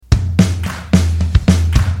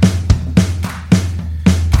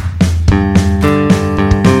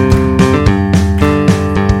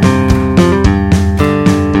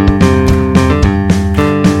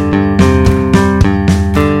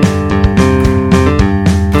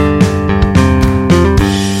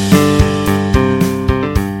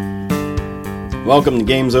Welcome to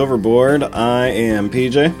Games Overboard. I am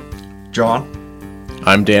PJ. John.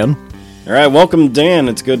 I'm Dan. All right, welcome, Dan.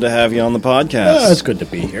 It's good to have you on the podcast. It's good to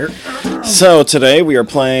be here. So today we are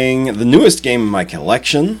playing the newest game in my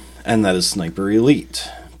collection, and that is Sniper Elite,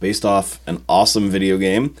 based off an awesome video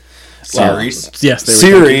game. Series. Yes, they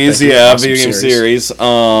were Series, thank you. yeah, Awesome video game series.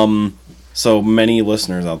 So many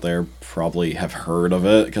listeners out there probably have heard of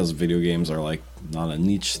it, because video games are like not a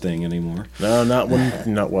niche thing anymore. No, not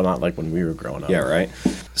like when we were growing up. Yeah, right.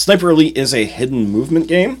 Sniper Elite is a hidden movement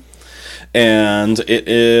game, and it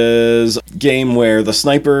is a game where the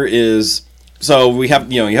sniper is. So we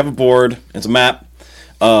have, you have a board. It's a map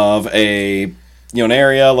of an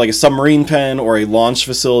area like a submarine pen or a launch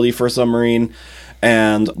facility for a submarine,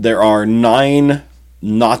 and there are 9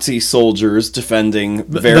 Nazi soldiers defending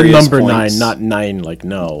various the number points. 9, not 9 like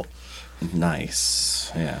no.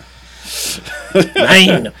 Nice, yeah.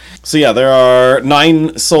 9. So yeah, there are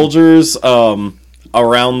 9 soldiers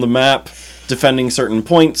around the map defending certain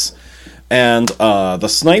points, and the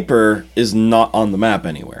sniper is not on the map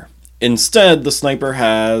anywhere. Instead, the sniper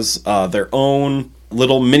has their own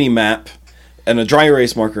little mini-map and a dry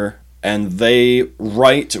erase marker, and they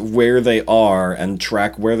write where they are and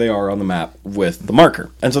track where they are on the map with the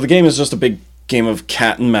marker. And so the game is just a big game of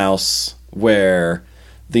cat and mouse, where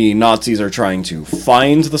the Nazis are trying to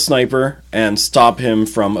find the sniper and stop him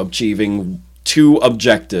from achieving 2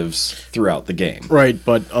 objectives throughout the game. Right,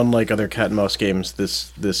 but unlike other cat and mouse games,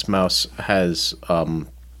 this mouse has a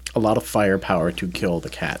lot of firepower to kill the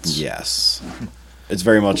cats. Yes. It's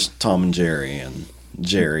very much Tom and Jerry, and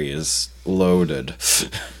Jerry is loaded.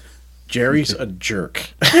 Jerry's a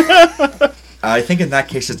jerk. I think in that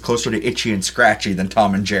case it's closer to Itchy and Scratchy than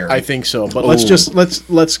Tom and Jerry. I think so, but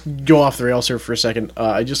let's go off the rails here for a second.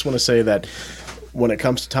 I just want to say that when it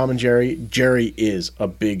comes to Tom and Jerry, Jerry is a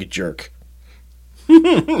big jerk.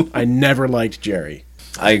 I never liked Jerry.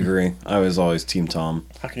 I agree. I was always Team Tom.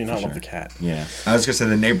 How can you not love the cat? Yeah. I was going to say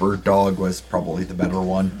the neighbor dog was probably the better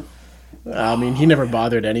one. I mean, he never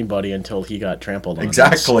bothered anybody until he got trampled on.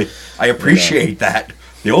 Exactly. I appreciate that.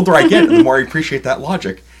 The older I get, the more I appreciate that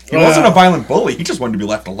logic. He wasn't a violent bully. He just wanted to be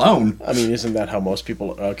left alone. I mean, isn't that how most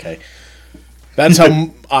people... Okay. That's how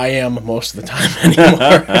I am most of the time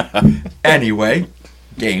anymore. Anyway,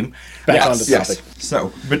 game. Back on the topic.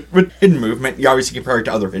 So, with hidden movement, you obviously compare it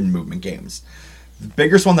to other hidden movement games. The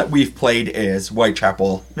biggest one that we've played is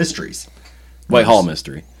Whitechapel Mysteries. Whitehall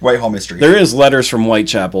Mystery. Whitehall Mystery. There is Letters from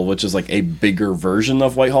Whitechapel, which is like a bigger version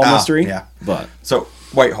of Whitehall Mystery. Yeah. But So,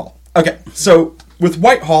 Whitehall. Okay, so with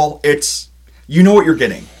Whitehall, it's... You know what you're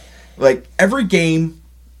getting. Like, every game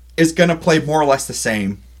is going to play more or less the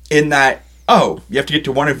same in that, you have to get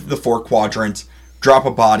to one of the 4 quadrants, drop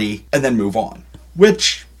a body, and then move on.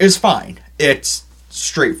 Which is fine. It's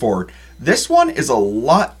straightforward. This one is a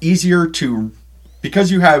lot easier to... Because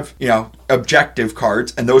you have, objective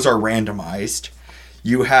cards, and those are randomized,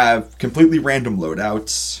 you have completely random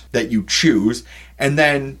loadouts that you choose, and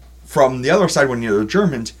then from the other side, when you're the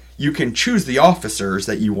Germans, you can choose the officers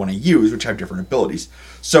that you want to use, which have different abilities.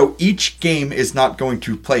 So each game is not going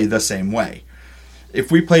to play the same way.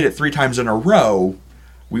 If we played it 3 times in a row,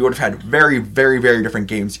 we would have had very, very, very different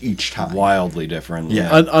games each time. wildly different.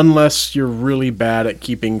 Yeah. Unless you're really bad at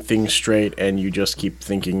keeping things straight and you just keep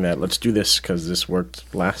thinking that, let's do this because this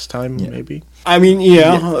worked last time, maybe. I mean,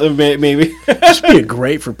 maybe. This would be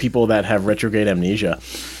great for people that have retrograde amnesia.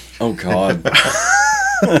 Oh, God.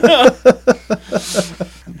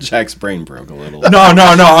 Jack's brain broke a little. No.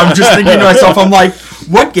 I'm just thinking to myself, I'm like,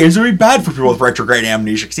 what games would be bad for people with retrograde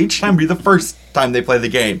amnesia? Because each time would be the first time they play the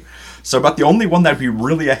game. So about the only one that would be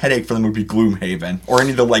really a headache for them would be Gloomhaven. Or any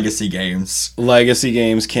of the Legacy games. Legacy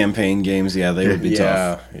games, campaign games, they would be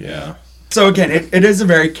tough. Yeah. So again, it is a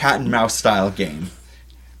very cat and mouse style game.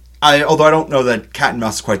 Although I don't know that cat and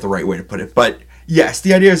mouse is quite the right way to put it. But yes,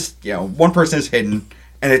 the idea is, one person is hidden,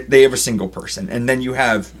 and they have a single person. And then you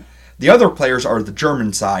have... The other players are the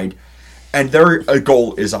German side, and their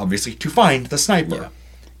goal is obviously to find the sniper. Yeah.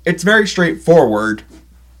 It's very straightforward,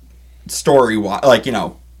 story-wise,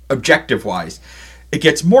 objective-wise. It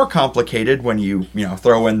gets more complicated when you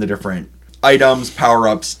throw in the different items,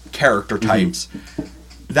 power-ups, character types.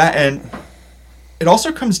 That, and it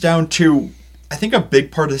also comes down to, I think a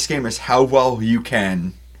big part of this game is how well you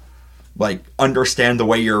can... understand the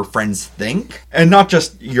way your friends think. And not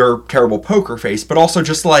just your terrible poker face, but also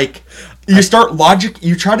just,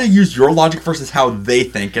 you try to use your logic versus how they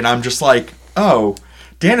think, and I'm just like,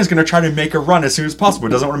 Dan is going to try to make a run as soon as possible.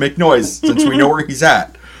 He doesn't want to make noise, since we know where he's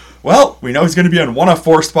at. Well, we know he's going to be in one of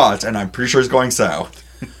 4 spots, and I'm pretty sure he's going south.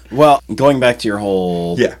 Well, going back to your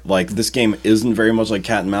whole, Yeah. like, this game isn't very much like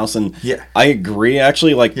Cat and Mouse, and Yeah. I agree,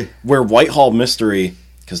 actually, like, where Whitehall Mystery,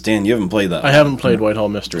 because, Dan, you haven't played that. I haven't played Whitehall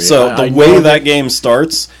Mystery. So, I the way know that game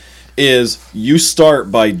starts is you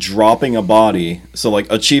start by dropping a body, so, like,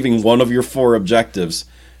 achieving one of your 4 objectives,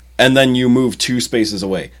 and then you move 2 spaces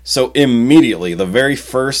away. So, immediately, the very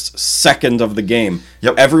first second of the game,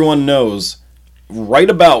 Yep. everyone knows right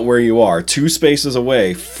about where you are, 2 spaces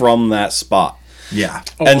away from that spot. Yeah.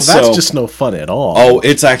 Oh, and well, that's so- just no fun at all. Oh,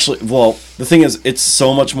 it's actually, well, the thing is, it's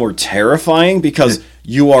so much more terrifying because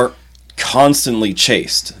you are constantly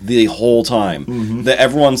chased the whole time. That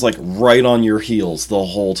everyone's like right on your heels the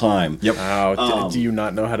whole time. Yep. Wow, do you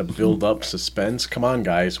not know how to build up suspense? Come on,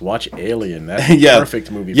 guys, watch Alien. That's a Yeah.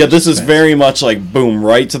 perfect movie. Yeah, for this is suspense. very much like boom,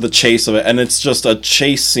 right to the chase of it, and it's just a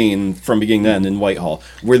chase scene from beginning to end in Whitehall.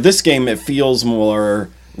 Where this game, it feels more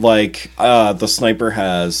like the sniper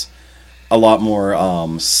has a lot more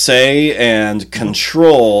say and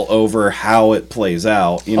control over how it plays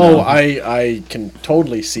out. You know? Oh, I can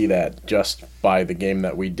totally see that just by the game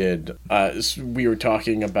that we did. We were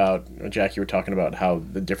talking about, Jack, you were talking about how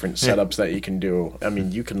the different setups that you can do. I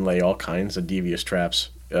mean, you can lay all kinds of devious traps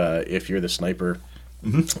if you're the sniper.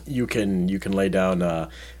 You can lay down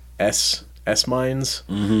S mines.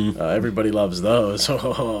 Everybody loves those.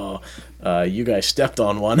 You guys stepped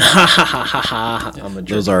on one. I'm a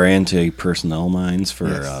jerk. Those are anti-personnel mines for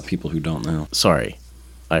Yes. people who don't know. Sorry,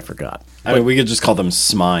 I forgot. I mean, we could just call them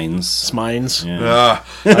smines. Smines? Yeah.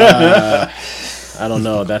 I don't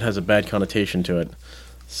know. That has a bad connotation to it.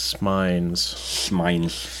 Smines.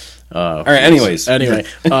 Smines. All right. Anyways, Anyway,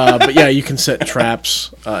 but yeah, you can set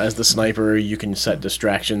traps as the sniper. You can set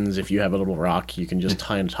distractions. If you have a little rock, you can just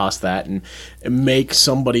toss that and make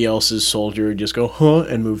somebody else's soldier just go huh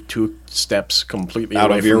and move 2 steps completely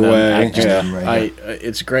Out away of your from them. way. Yeah.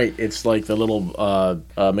 It's great. It's like the little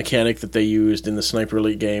mechanic that they used in the Sniper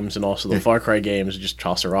Elite games and also the Far Cry games. Just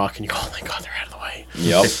toss a rock and you go, oh my god, they're out of the way.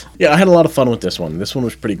 Yep. Yeah, I had a lot of fun with this one. This one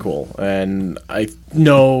was pretty cool, and I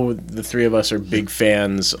know the 3 of us are big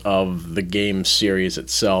fans of the game series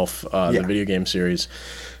itself, the Yeah. video game series,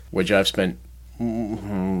 which I've spent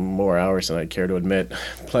more hours than I'd care to admit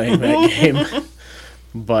playing that game.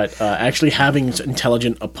 But actually having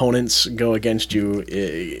intelligent opponents go against you,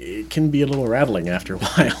 it can be a little rattling after a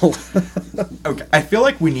while. Okay, I feel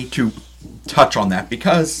like we need to touch on that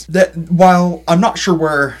because while I'm not sure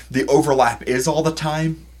where the overlap is all the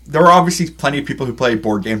time, there are obviously plenty of people who play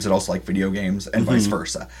board games that also like video games and vice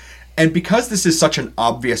versa. And because this is such an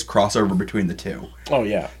obvious crossover between the two, Oh,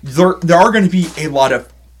 yeah. there are going to be a lot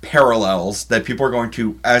of parallels that people are going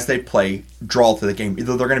to, as they play, draw to the game.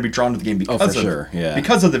 Either they're going to be drawn to the game because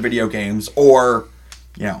because of the video games, or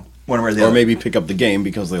one way or the Or other. maybe pick up the game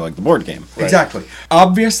because they like the board game. Exactly.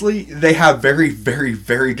 Obviously, they have very, very,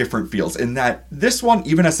 very different feels. In that this one,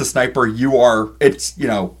 even as a sniper,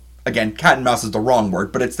 again, cat and mouse is the wrong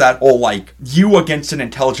word, but it's that whole like you against an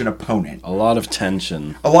intelligent opponent. A lot of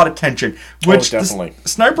tension. A lot of tension. Which definitely. the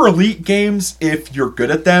Sniper Elite games, if you're good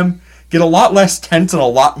at them, get a lot less tense and a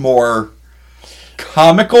lot more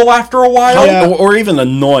comical after a while. Yeah. Or even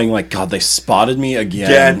annoying, like, God, they spotted me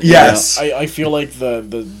again. Again, yes. I feel like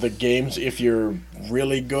the games, if you're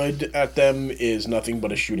really good at them, is nothing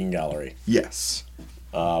but a shooting gallery. Yes.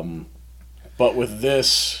 But with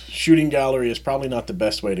this, shooting gallery is probably not the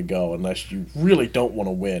best way to go unless you really don't want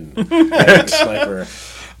to win. As a sniper.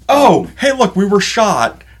 Oh, hey, look, we were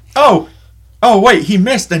shot. Oh, wait, he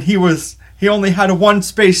missed and he only had a 1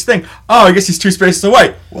 space thing. Oh, I guess he's 2 spaces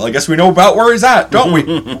away. Well, I guess we know about where he's at, don't we?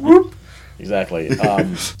 Whoop. Exactly.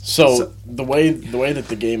 So the way that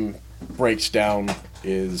the game breaks down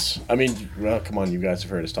is, I mean, well, come on, you guys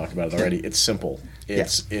have heard us talk about it already. It's simple.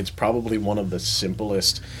 It's probably one of the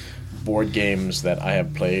simplest board games that I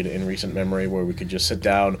have played in recent memory, where we could just sit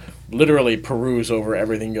down, literally peruse over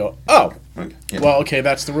everything, and go, oh, well, okay,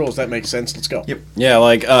 that's the rules. That makes sense. Let's go. Yep. Yeah,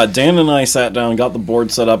 like Dan and I sat down, got the board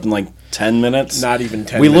set up in like 10 minutes. Not even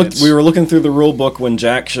 10 we minutes. We were looking through the rule book when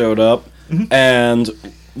Jack showed up, and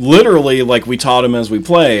literally, like, we taught him as we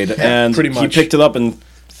played, and pretty he much. picked it up in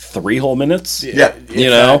 3 whole minutes. Yeah. You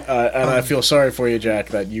know? And I feel sorry for you, Jack,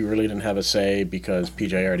 that you really didn't have a say because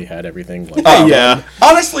PJ already had everything. Like, Yeah.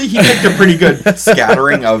 Honestly, he picked a pretty good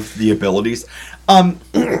scattering of the abilities.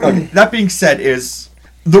 Okay, that being said, is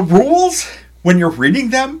the rules, when you're reading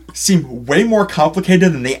them, seem way more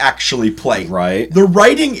complicated than they actually play. Right. The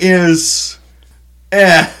writing is,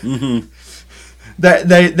 That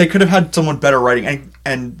they could have had someone better writing,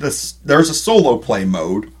 and there's a solo play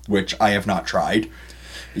mode, which I have not tried.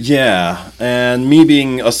 Yeah, and me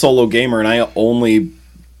being a solo gamer, and I only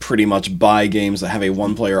pretty much buy games that have a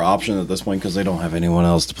one-player option at this point because they don't have anyone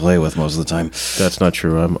else to play with most of the time. That's not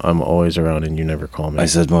true. I'm always around, and you never call me. I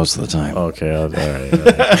said most of the time. Okay, all right.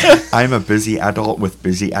 I'm a busy adult with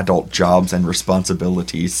busy adult jobs and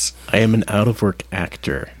responsibilities. I am an out-of-work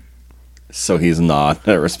actor. So he's not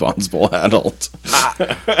a responsible adult.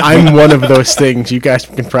 I'm one of those things. You guys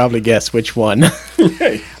can probably guess which one.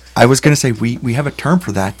 I was going to say, we have a term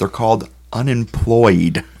for that. They're called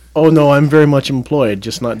unemployed. Oh, no, I'm very much employed,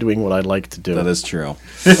 just not doing what I'd like to do. That is true.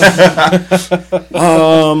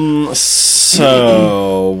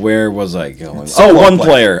 So where was I going? One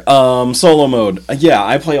player. Solo mode. Yeah,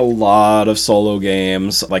 I play a lot of solo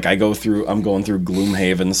games. Like I'm going through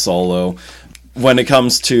Gloomhaven solo. When it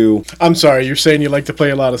comes to... I'm sorry, you're saying you like to play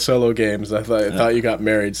a lot of solo games. I thought you got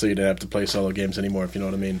married so you didn't have to play solo games anymore, if you know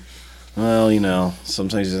what I mean. Well,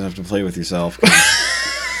 sometimes you just have to play with yourself.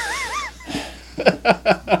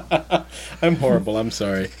 I'm horrible, I'm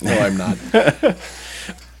sorry. No, I'm not.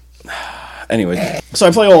 Anyway, so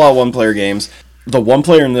I play a lot of one-player games. The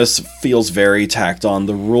one-player in this feels very tacked on.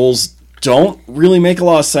 The rules don't really make a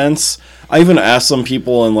lot of sense. I even asked some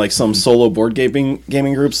people in some solo board gaming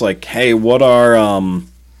groups, hey, what are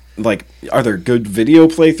are there good video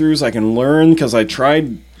playthroughs I can learn? Because I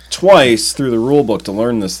tried twice through the rulebook to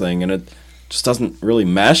learn this thing, and it just doesn't really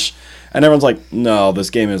mesh. And everyone's like, no, this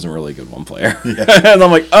game isn't really good one player. Yeah. And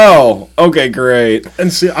I'm like, oh, okay, great.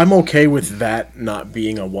 And see, I'm okay with that not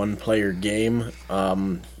being a one-player game. A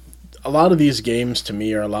lot of these games, to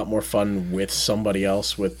me, are a lot more fun with somebody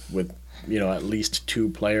else, with at least two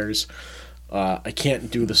players. I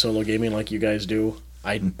can't do the solo gaming like you guys do.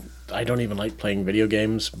 I don't even like playing video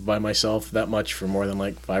games by myself that much for more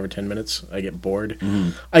than 5 or 10 minutes. I get bored. Mm-hmm.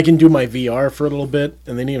 I can do my VR for a little bit,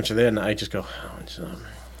 and then even then, I just go,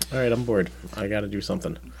 all right, I'm bored. I got to do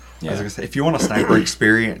something. Yeah. I was gonna say, if you want a sniper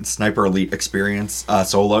elite experience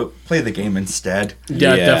solo, play the game instead.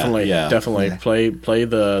 Yeah, definitely. Yeah. Play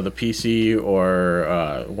the PC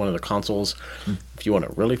or one of the consoles. If you want a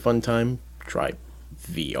really fun time, try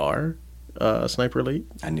VR. Sniper Elite.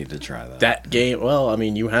 I need to try that. That game, well, I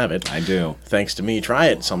mean, you have it. I do. Thanks to me. Try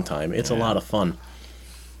it sometime. It's a lot of fun.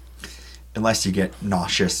 Unless you get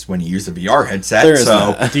nauseous when you use a VR headset.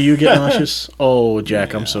 Do you get nauseous? Oh,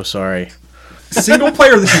 Jack, I'm so sorry. Single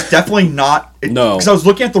player, this is definitely not... No. Because I was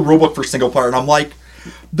looking at the rulebook for single player, and I'm like,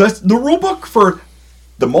 the rulebook for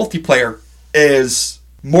the multiplayer is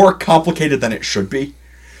more complicated than it should be.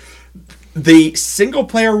 The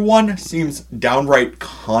single-player one seems downright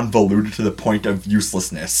convoluted to the point of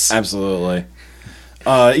uselessness. Absolutely.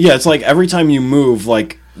 It's like every time you move,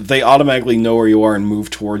 they automatically know where you are and move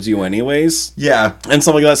towards you anyways. Yeah. And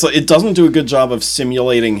stuff like that. So it doesn't do a good job of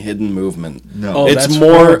simulating hidden movement. No. Oh, it's that's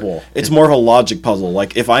more horrible. It's more of a logic puzzle.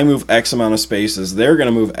 If I move X amount of spaces, they're going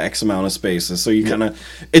to move X amount of spaces. So you kind of...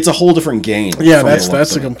 It's a whole different game. Yeah,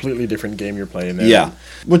 that's a completely different game you're playing there. Yeah.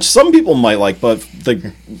 Which some people might like, but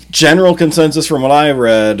the general consensus from what I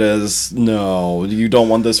read is, no, you don't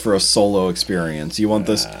want this for a solo experience. You want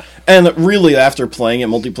this... And really, after playing it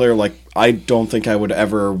multiplayer, I don't think I would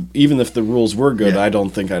ever, even if the rules were good, I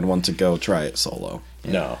don't think I'd want to go try it solo.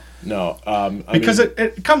 No. Because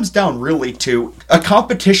it comes down really to a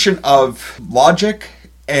competition of logic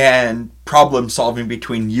and problem solving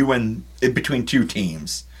between two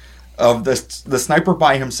teams, of the sniper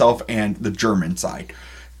by himself and the German side.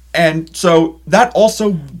 And so that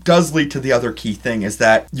also does lead to the other key thing, is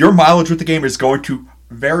that your mileage with the game is going to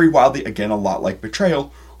vary wildly, again, a lot like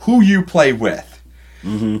Betrayal, who you play with.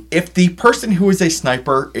 Mm-hmm. If the person who is a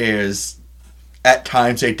sniper is at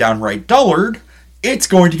times a downright dullard, it's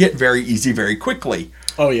going to get very easy very quickly.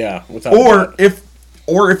 Oh yeah, or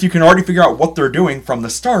if you can already figure out what they're doing from the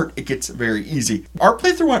start, it gets very easy. Our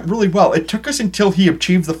playthrough went really well. It took us until he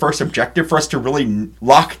achieved the first objective for us to really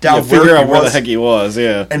lock down figure out where the heck he was,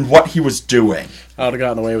 and what he was doing. I would have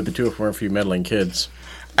gotten away with the two if it weren't for you meddling kids.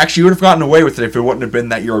 Actually, you would have gotten away with it if it wouldn't have been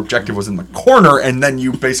that your objective was in the corner, and then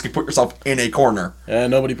you basically put yourself in a corner.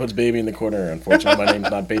 Nobody puts baby in the corner. Unfortunately, my name's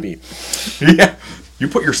not baby. Yeah, you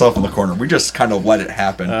put yourself in the corner. We just kind of let it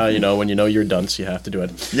happen. When you know you're dunce, you have to do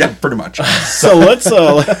it. Yeah, pretty much. So let's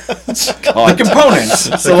the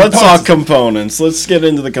components. Let's talk components. Let's get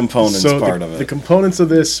into the components part of it. The components of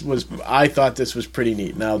this I thought this was pretty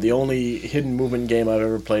neat. Now, the only hidden movement game I've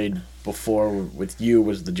ever played before with you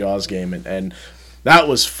was the Jaws game, and that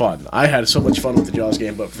was fun. I had so much fun with the Jaws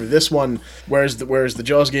game, but for this one, whereas the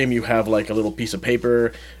Jaws game, you have a little piece of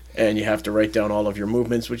paper, and you have to write down all of your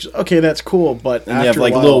movements, which is, okay, that's cool, but and after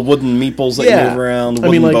you have little wooden meeples that move around,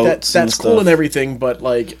 wooden boats that's cool and everything, but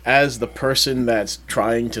as the person that's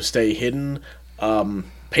trying to stay hidden,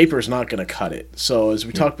 paper's not going to cut it. So as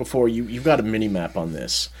we talked before, you've got a mini map on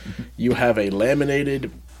this. You have a laminated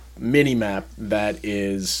mini map that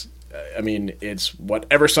is, I mean, it's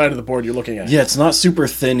whatever side of the board you're looking at. Yeah, it's not super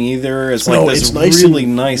thin either. It's like No, this it's nice really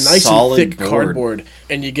and, nice solid and thick board. cardboard,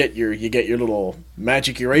 and you get your little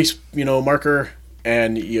magic erase, marker,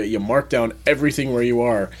 and you mark down everything where you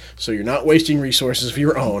are, so you're not wasting resources of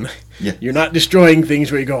your own. Yeah. You're not destroying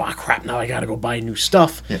things where you go, crap, now I gotta go buy new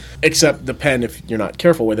stuff. Yeah. Except the pen, if you're not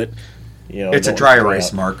careful with it, It's a don't dry dry erase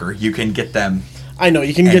out. marker. You can get them. I know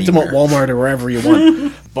you can get them at Anywhere. Walmart or wherever you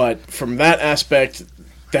want, but from that aspect,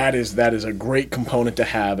 that is a great component to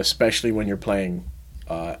have, especially when you're playing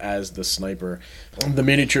as the sniper. The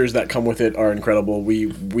miniatures that come with it are incredible.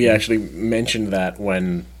 We actually mentioned that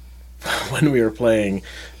when we were playing.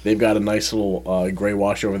 They've got a nice little gray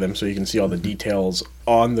wash over them, so you can see all the details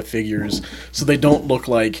on the figures, so they don't look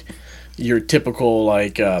like your typical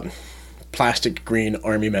plastic green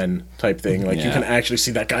army men type thing. Like you Yeah. can actually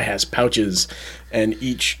see that guy has pouches, and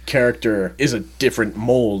each character is a different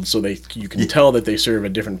mold, so you can tell that they serve a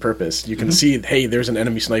different purpose. You can see, hey, there's an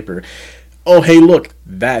enemy sniper. Oh, hey, look,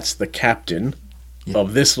 that's the captain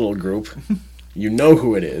of this little group. You know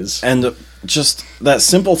who it is. And just that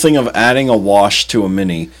simple thing of adding a wash to a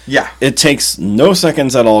mini. Yeah. It takes no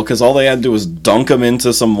seconds at all, because all they had to do was dunk them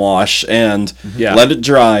into some wash and Yeah. let it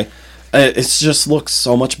dry. It just looks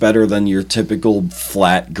so much better than your typical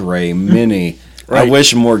flat gray mini. I Right.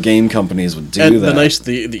 wish more game companies would do And that.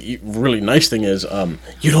 the really nice thing is,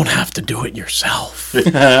 you don't have to do it yourself.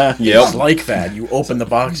 It's Yep. like that. You open the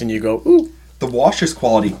box and you go, ooh. The wash's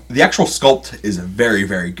quality. The actual sculpt is very,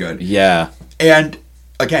 very good. Yeah. And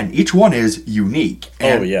again, each one is unique.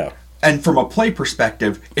 And, Oh, yeah. And from a play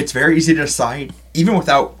perspective, it's very easy to decide, even with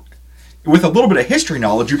a little bit of history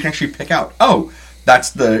knowledge, you can actually pick out, oh,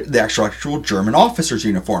 that's the actual German officer's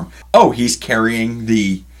uniform. Oh, he's carrying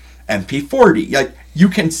the MP40. Like, you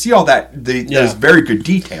can see all that. There's very good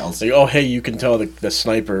details. Like, oh, hey, you can tell the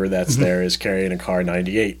sniper that's there is carrying a Car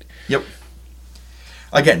 98. Yep.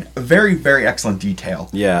 Again, very, very excellent detail.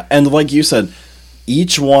 Yeah, and like you said,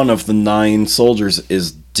 each one of the 9 soldiers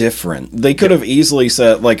is different. They could have easily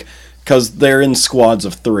said, because they're in squads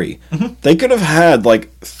of 3, they could have had,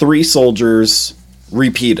 3 soldiers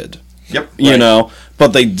repeated. Yep. You know,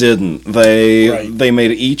 but they didn't. They Right.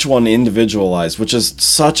 made each one individualized, which is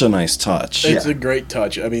such a nice touch. It's a great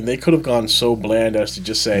touch. I mean, they could have gone so bland as to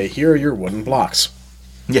just say, here are your wooden blocks.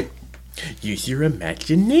 Yeah. Use your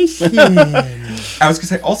imagination. I was going to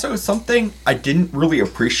say, also, something I didn't really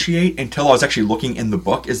appreciate until I was actually looking in the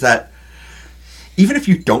book is that even if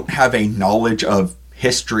you don't have a knowledge of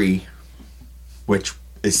history, which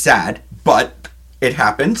is sad, but it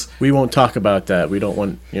happens. We won't talk about that. We don't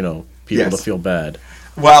want, people Yes. to feel bad.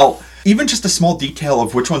 Well, even just a small detail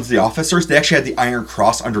of which one's the officers, they actually had the Iron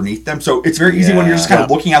Cross underneath them. So it's very easy when you're just kind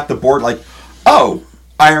of looking at the board like, oh,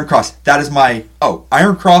 Iron Cross, that is my,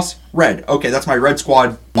 Iron Cross, red. Okay, that's my Red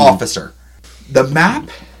Squad officer. The map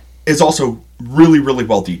is also really, really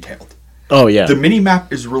well detailed. Oh, yeah. The mini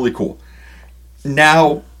map is really cool.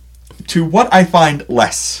 Now, to what I find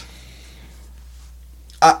less,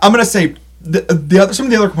 I'm going to say some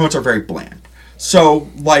of the other components are very bland. So,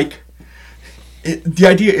 the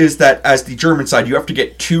idea is that as the German side, you have to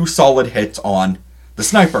get 2 solid hits on the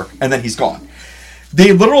sniper, and then he's gone.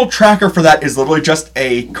 The literal tracker for that is literally just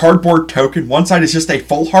a cardboard token. One side is just a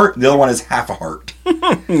full heart, and the other one is half a heart.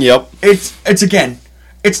 Yep. It's again,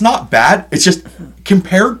 it's not bad. It's just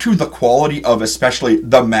compared to the quality of especially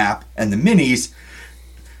the map and the minis,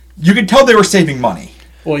 you can tell they were saving money.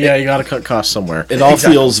 Well, yeah, you got to cut costs somewhere. It all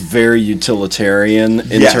Exactly. feels very utilitarian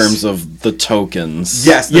in Yes. terms of the tokens.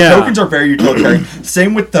 Yes, the Yeah. tokens are very utilitarian.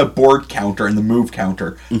 Same with the board counter and the move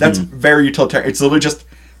counter. That's very utilitarian. It's literally just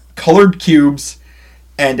colored cubes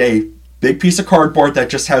and a big piece of cardboard that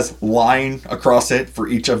just has line across it for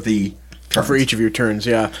each of the turns. For each of your turns,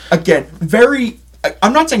 yeah. Again,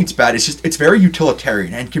 I'm not saying it's bad, it's very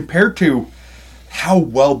utilitarian, and compared to how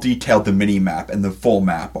well detailed the mini map and the full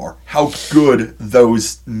map are, how good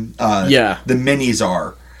those the minis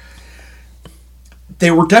are,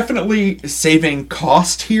 they were definitely saving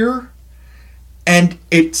cost here, and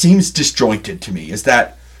it seems disjointed to me, is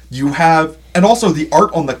that you have, and also the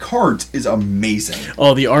art on the cards is amazing.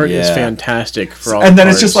 Oh, the art is Yeah. fantastic for all And then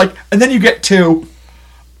the it's just cards. and then you get to,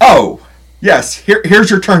 oh, yes, here's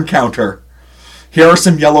your turn counter. Here are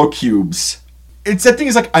some yellow cubes. It's that thing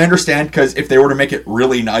is I understand, because if they were to make it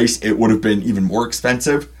really nice, it would have been even more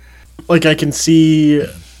expensive. I can see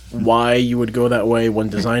why you would go that way when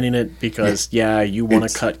designing it, because you want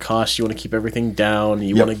to cut costs, you want to keep everything down,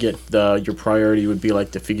 you Yep. want to get your priority would be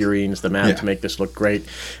like the figurines, the map Yeah. to make this look great,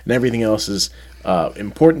 and everything else is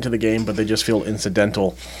important to the game, but they just feel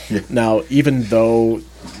incidental. Now, even though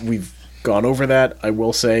we've gone over that, I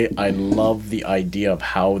will say I love the idea of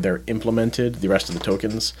how they're implemented, the rest of the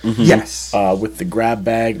tokens. Yes. With the grab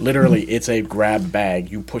bag, literally, it's a grab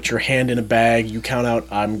bag. You put your hand in a bag, you count out,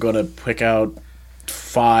 I'm going to pick out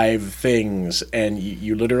 5 things, and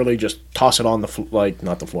you literally just toss it on the,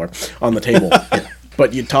 not the floor, on the table.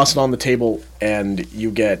 But you toss it on the table, and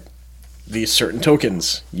you get these certain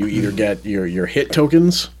tokens. You either get your hit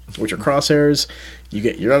tokens, which are crosshairs. You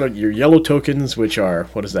get your yellow tokens, which are,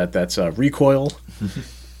 what is that? That's recoil.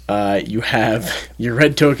 You have your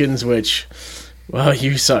red tokens, which, well,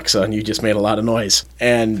 you suck, son. You just made a lot of noise.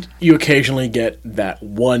 And you occasionally get that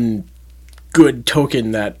one good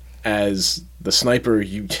token that, as the sniper,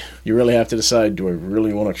 you really have to decide, do I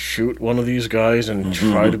really want to shoot one of these guys and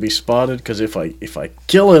try to be spotted? Because if I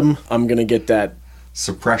kill him, I'm going to get that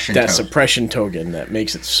suppression token that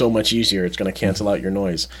makes it so much easier. It's going to cancel out your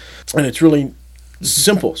noise. And it's really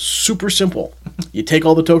simple, super simple. You take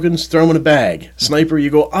all the tokens, throw them in a bag. Sniper,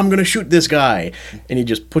 you go, I'm going to shoot this guy. And you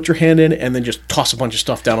just put your hand in and then just toss a bunch of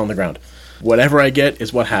stuff down on the ground. Whatever I get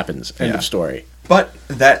is what happens. End of story. But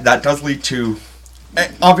that does lead to,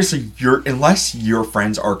 obviously, unless your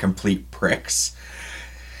friends are complete pricks,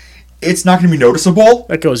 it's not going to be noticeable.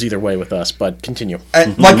 That goes either way with us, but continue.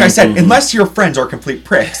 Like I said, unless your friends are complete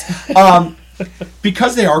pricks.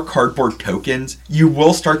 Because they are cardboard tokens, you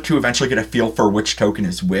will start to eventually get a feel for which token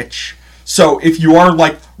is which. So if you are,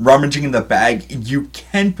 like, rummaging in the bag, you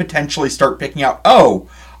can potentially start picking out,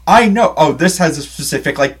 I know, this has a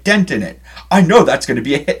specific, like, dent in it. I know that's going to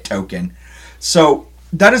be a hit token. So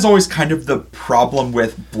that is always kind of the problem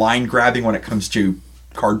with blind grabbing when it comes to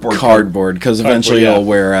cardboard, because eventually it'll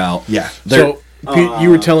wear out. Yeah. So you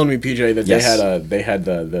were telling me, PJ, that yes. they had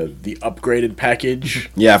the upgraded package.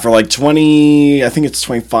 Yeah, for like I think it's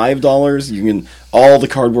 $25. You can all the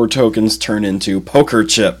cardboard tokens turn into poker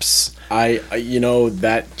chips. I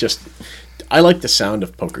like the sound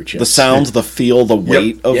of poker chips. The sound, the feel, the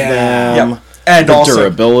weight of them, and the also,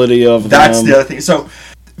 durability of them. That's the other thing. So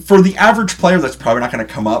for the average player, that's probably not going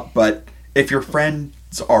to come up. But if your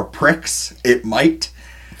friends are pricks, it might.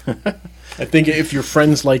 I think if your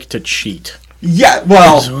friends like to cheat. Yeah,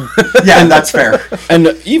 well, yeah, that's fair. And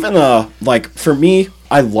even, like, for me,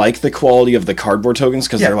 I like the quality of the cardboard tokens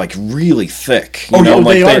because they're, like, really thick. You know?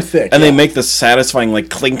 They are thick. And they make this satisfying, like,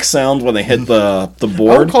 clink sound when they hit the I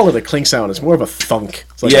board. would call it a clink sound. It's more of a thunk.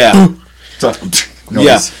 It's like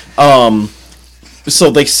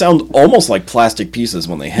So they sound almost like plastic pieces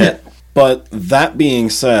when they hit. Yeah. But that being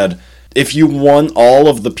said, if you want all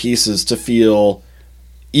of the pieces to feel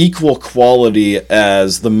equal quality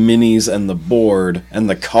as the minis and the board and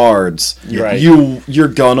the cards, you're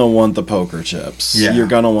gonna want the poker chips. Yeah. You're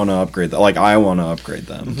gonna want to upgrade that. Like, I want to upgrade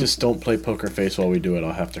them. Just don't play poker face while we do it.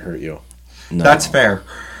 I'll have to hurt you. No. That's fair.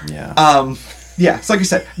 Yeah. Yeah, so like I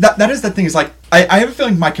said, that is the thing, is like, I have a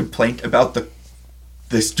feeling my complaint about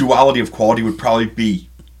this duality of quality would probably be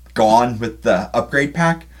gone with the upgrade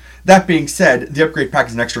pack. That being said, the upgrade pack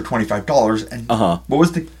is an extra $25. And what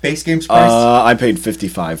was the base game's price? I paid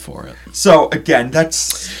 $55 for it. So again,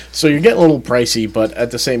 so you're getting a little pricey, but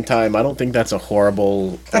at the same time, I don't think that's a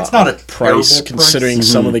horrible. That's not a price considering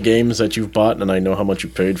some of the games that you've bought, and I know how much you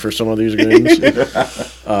paid for some of these games.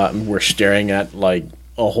 We're staring at like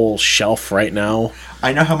a whole shelf right now.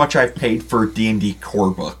 I know how much I've paid for D&D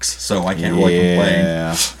core books, so I can't really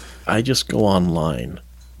complain. I just go online.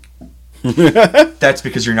 That's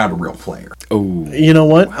because you're not a real player. Oh, you know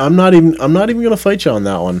what? I'm not even going to fight you on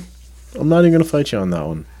that one.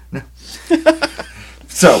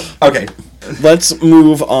 So, okay, let's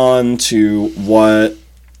move on to what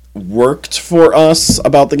worked for us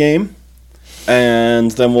about the game,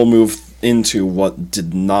 and then we'll move into what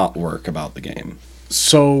did not work about the game.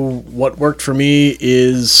 So, what worked for me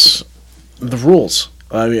is the rules.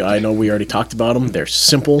 I mean, I know we already talked about them. They're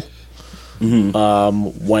simple.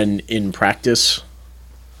 When in practice,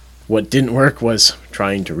 what didn't work was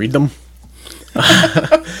trying to read them.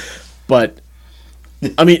 But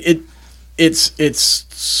I mean, it's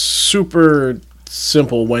super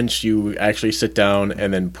simple once you actually sit down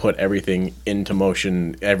and then put everything into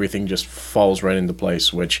motion. Everything just falls right into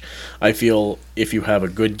place, which I feel if you have a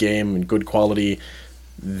good game and good quality,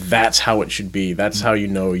 that's how it should be. That's how you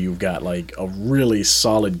know you've got like a really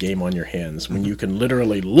solid game on your hands, when you can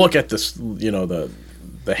literally look at this, the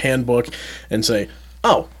handbook and say,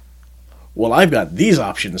 oh, well, I've got these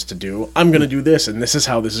options to do. I'm going to do this, and this is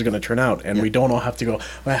how this is going to turn out. And we don't all have to go,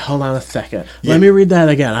 wait, hold on a second. Let me read that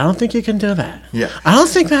again. I don't think you can do that. Yeah. I don't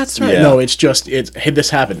think that's right. No, it's hey,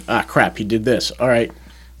 this happened. Ah, crap, he did this. All right.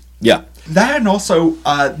 Yeah. That, and also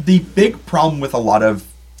the big problem with a lot of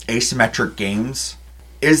asymmetric games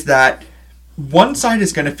is that one side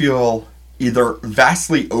is going to feel either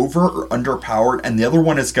vastly over or underpowered, and the other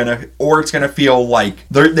one is it's going to feel like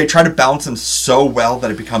they try to balance them so well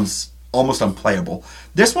that it becomes almost unplayable.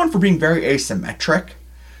 This one, for being very asymmetric,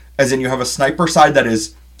 as in you have a sniper side that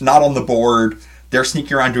is not on the board, they're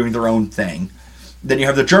sneaking around doing their own thing. Then you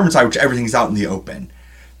have the German side, which everything's out in the open.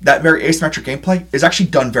 That very asymmetric gameplay is actually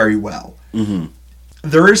done very well. Mm-hmm.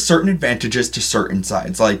 There is certain advantages to certain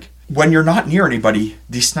sides. Like, when you're not near anybody,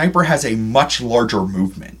 the sniper has a much larger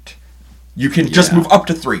movement. You can just move up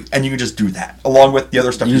to 3, and you can just do that, along with the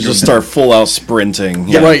other stuff. You just start full out sprinting.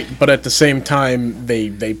 Yeah. Right, but at the same time,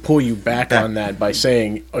 they pull you back on that by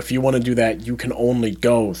saying, if you want to do that, you can only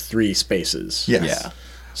go 3 spaces. Yes. Yeah.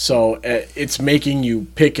 So it's making you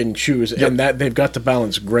pick and choose, and that they've got the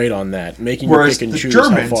balance great on that, making Whereas you pick and the choose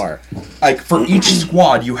Germans, how far. Like, for each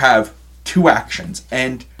squad, you have 2 actions,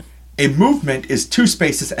 and a movement is 2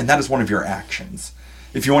 spaces, and that is one of your actions.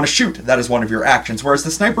 If you want to shoot, that is one of your actions. Whereas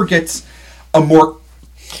the sniper gets a more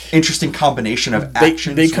interesting combination of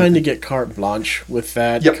actions. They kind of get carte blanche with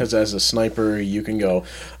that, because as a sniper, you can go,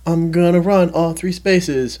 I'm gonna run all 3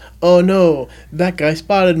 spaces. Oh no, that guy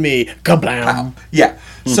spotted me. Kablam! Wow. Yeah.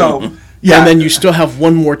 So, yeah. And then you still have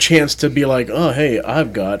one more chance to be like, oh hey,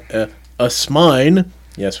 I've got a smine.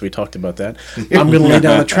 Yes, we talked about that. I'm going to lay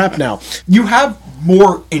down a trap now. You have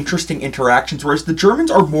more interesting interactions, whereas the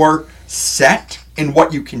Germans are more set in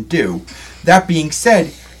what you can do. That being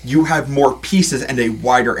said, you have more pieces and a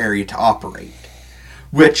wider area to operate.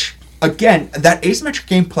 Which, again, that asymmetric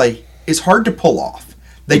gameplay is hard to pull off.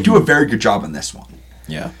 They do a very good job on this one.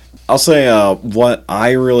 Yeah. I'll say what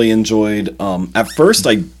I really enjoyed, at first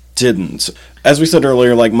I didn't. As we said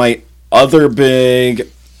earlier, like my other big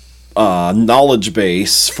knowledge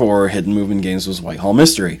base for hidden movement games was Whitehall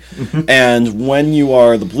Mystery. Mm-hmm. And when you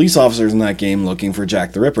are the police officers in that game looking for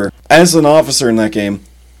Jack the Ripper, as an officer in that game,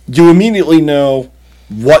 you immediately know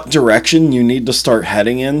what direction you need to start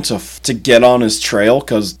heading in to get on his trail,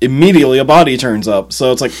 because immediately a body turns up.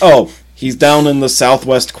 So it's like, oh, he's down in the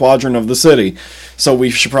southwest quadrant of the city, so we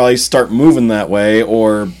should probably start moving that way,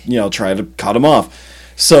 or try to cut him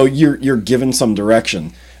off. So you're given some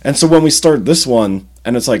direction. And so when we start this one,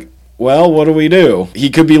 and it's like, well, what do? He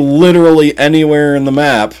could be literally anywhere in the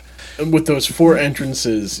map. With those 4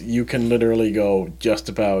 entrances, you can literally go just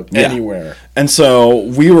about anywhere. And so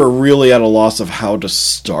we were really at a loss of how to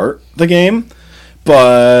start the game.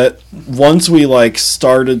 But once we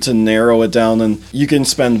started to narrow it down, and you can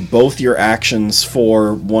spend both your actions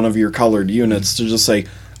for one of your colored units to just say,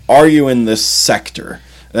 are you in this sector?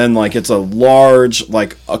 And it's a large,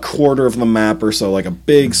 a quarter of the map or so, a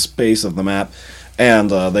big space of the map.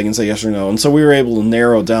 And they can say yes or no. And so we were able to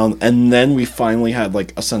narrow down, and then we finally had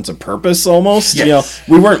a sense of purpose almost. Yes.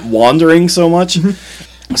 We weren't wandering so much.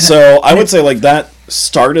 So I would say that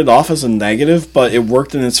started off as a negative, but it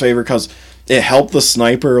worked in its favor because it helped the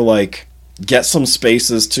sniper get some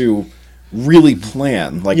spaces to really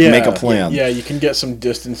plan, make a plan. Yeah, you can get some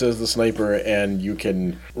distance as the sniper, and you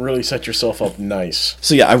can really set yourself up nice.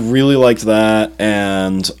 So yeah, I really liked that,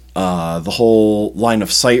 and the whole line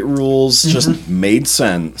of sight rules just made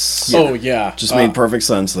sense. Oh yeah, just made perfect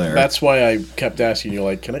sense there. That's why I kept asking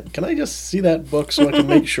you, can I just see that book so I can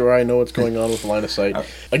make sure I know what's going on with the line of sight?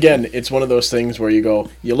 Again, it's one of those things where you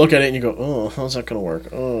look at it and you go, oh, how's that going to work?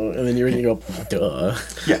 Oh, and then you're in and you go, duh.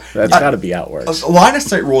 Yeah, that's got to be how it works. Line of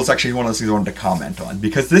sight rule is actually one of those things I wanted to comment on,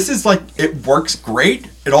 because this is it works great.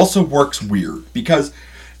 It also works weird because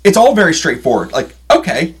it's all very straightforward.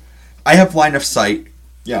 Okay, I have line of sight.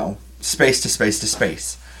 Space to space to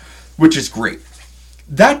space, which is great.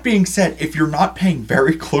 That being said, if you're not paying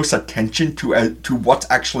very close attention to what's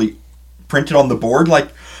actually printed on the board,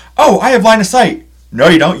 oh, I have line of sight. No,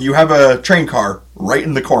 you don't. You have a train car right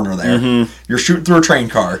in the corner there. Mm-hmm. You're shooting through a train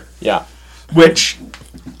car. Yeah. Which,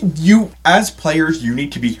 as players, you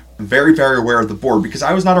need to be very, very aware of the board, because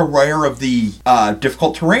I was not aware of the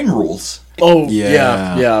difficult terrain rules. Oh,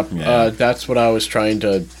 yeah. That's what I was trying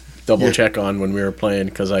to double check on when we were playing,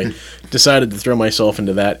 because I decided to throw myself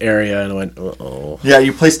into that area, and I went, uh-oh. Yeah,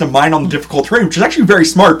 you placed a mine on the difficult terrain, which is actually very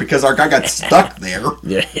smart, because our guy got stuck there.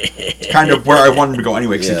 Yeah. Kind of where I wanted to go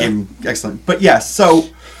anyway, because it gave him excellent. But yeah, so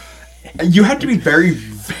you have to be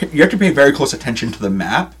pay very close attention to the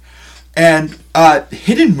map. And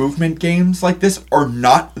hidden movement games like this are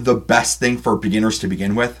not the best thing for beginners to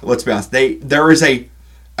begin with. Let's be honest. There is a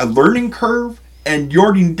learning curve, and you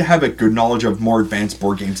already need to have a good knowledge of more advanced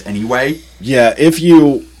board games anyway. Yeah, if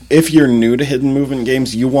you're new to hidden movement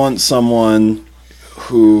games, you want someone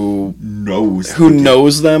who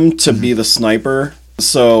knows them to be the sniper.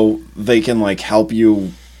 so they can like help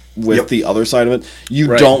you with Yep. the other side of it. You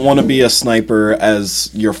Right. don't want to be a sniper as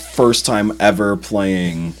your first time ever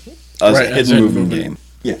playing a Right, as hidden in movement movement. game.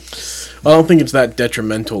 Yeah. I don't think it's that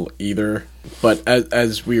detrimental either. But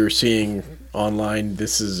as we were seeing online,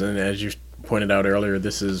 this is, and as you pointed out earlier,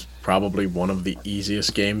 this is probably one of the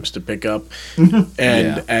easiest games to pick up. And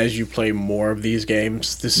Yeah. as you play more of these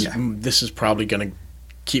games, this is probably going to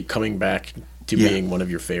keep coming back to Yeah. being one of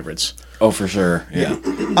your favorites. Oh, for sure. Yeah.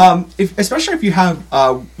 Especially if you have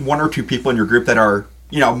one or two people in your group that are,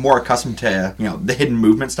 more accustomed to, the hidden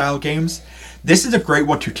movement style games, this is a great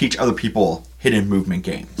one to teach other people hidden movement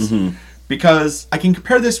games. Because I can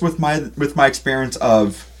compare this with my experience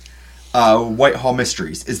of Whitehall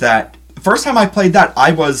Mysteries. Is that the first time I played that,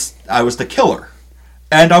 I was the killer,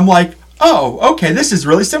 and I'm like, oh, okay, this is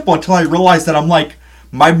really simple. Until I realized that I'm like,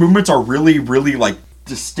 my movements are really, really like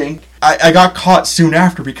distinct. I got caught soon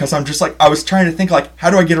after because I'm just like, I was trying to think like, how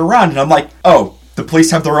do I get around? And I'm like, oh, the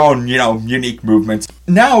police have their own, unique movements.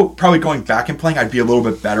 Now, probably going back and playing, I'd be a little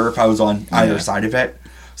bit better if I was on either side of it.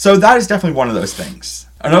 So that is definitely one of those things.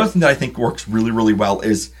 Another thing that I think works really, really well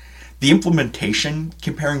is the implementation,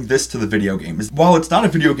 comparing this to the video game. While it's not a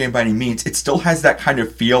video game by any means, it still has that kind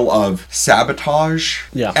of feel of sabotage.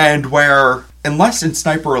 Yeah. And where, unless in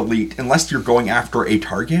Sniper Elite, unless you're going after a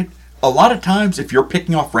target, a lot of times if you're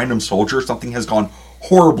picking off random soldiers, something has gone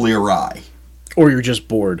horribly awry. Or you're just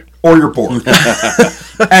bored. Or you're bored.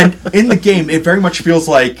 And in the game, it very much feels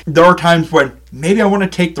like there are times when maybe I want to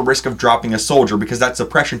take the risk of dropping a soldier because that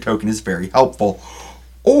suppression token is very helpful.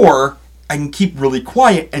 Or I can keep really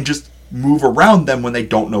quiet and just move around them when they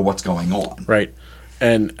don't know what's going on. Right.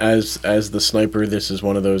 And as the sniper, this is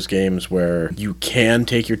one of those games where you can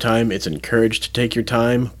take your time. It's encouraged to take your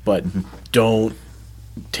time, but don't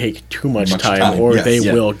take too much time, or yes. they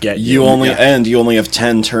Yeah. will get you. You only have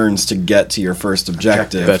 10 turns to get to your first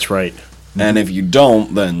objective. That's right. And if you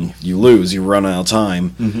don't, then you lose. You run out of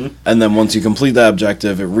time. And then once you complete that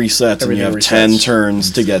objective, it resets, and you have Everything 10 resets.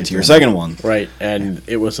 turns to get to your second one. Right, and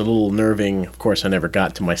it was a little nerving. Of course, I never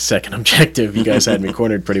got to my second objective. You guys had me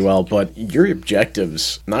cornered pretty well, but your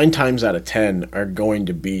objectives, 9 times out of 10, are going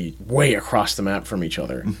to be way across the map from each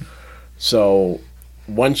other. So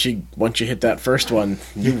once you hit that first one,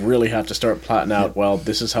 you really have to start plotting out, well,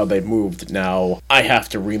 this is how they moved. Now I have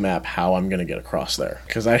to remap how I'm going to get across there.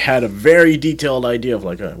 Because I had a very detailed idea of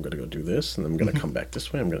like, oh, I'm going to go do this, and I'm going to come back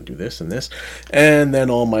this way, I'm going to do this and this. And then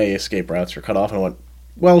all my escape routes were cut off, and I went,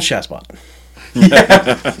 well, Shazbot.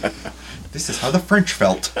 This is how the French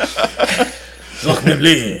felt.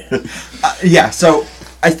 Yeah. Yeah, so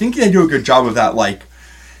I think they do a good job of that, like,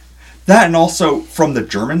 that, and also from the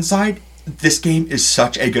German side, this game is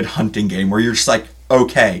such a good hunting game where you're just like,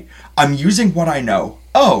 okay, I'm using what I know.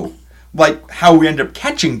 Oh, like how we end up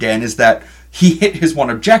catching Dan is that he hit his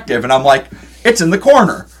one objective, and I'm like, it's in the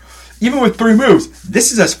corner. Even with 3 moves,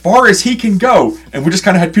 this is as far as he can go, and we just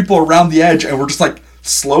kind of had people around the edge, and we're just like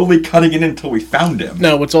slowly cutting it until we found him.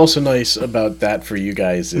 Now, what's also nice about that for you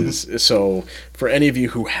guys is, so for any of you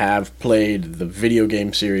who have played the video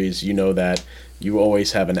game series, you know that you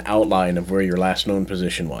always have an outline of where your last known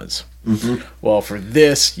position was. Well, for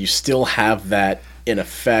this, you still have that in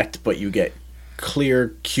effect, but you get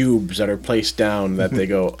clear cubes that are placed down that they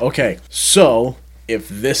go, okay, so if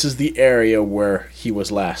this is the area where he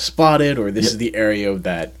was last spotted, or this is the area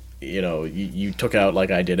that, you took out, like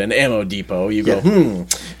I did, an ammo depot, you go,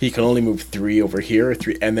 he can only move 3 over here,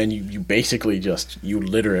 3, and then you basically you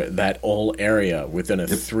litter that whole area within a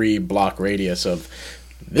 3-block radius of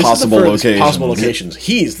this Possible is the furthest locations. possible locations.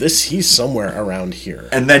 He's somewhere around here.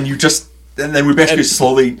 And then we basically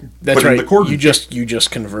slowly That's put in right. the coordinates. You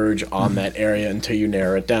just converge on that area until you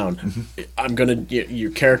narrow it down. I'm gonna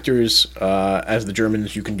your characters as the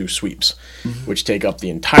Germans. You can do sweeps, which take up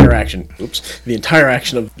the entire action. The entire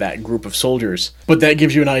action of that group of soldiers. But that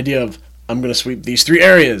gives you an idea of, I'm gonna sweep these 3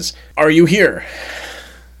 areas. Are you here?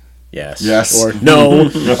 Yes. Yes. Or no.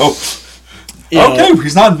 No. know, Okay,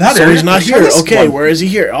 he's not in that so area. he's not Let's go here. this Okay, one. where is he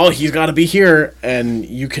here? Oh, he's got to be here, and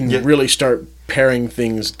you can really start paring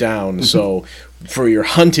things down. So for your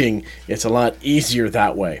hunting, it's a lot easier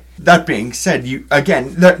that way. That being said,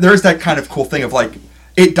 there's that kind of cool thing of like,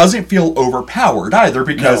 it doesn't feel overpowered either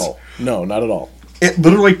because No, not at all. it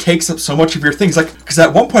literally takes up so much of your things. Like, because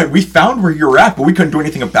at one point we found where you were at, but we couldn't do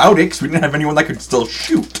anything about it because we didn't have anyone that could still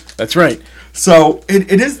shoot. That's right. So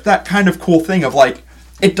it is that kind of cool thing of like,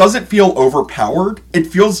 it doesn't feel overpowered. It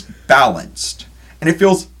feels balanced, and it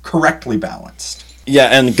feels correctly balanced. Yeah,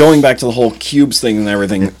 and going back to the whole cubes thing and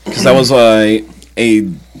everything, because that was a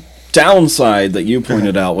downside that you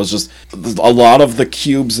pointed out was just a lot of the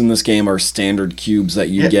cubes in this game are standard cubes that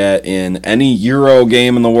you get in any Euro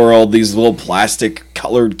game in the world. These little plastic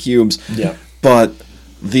colored cubes. Yeah. But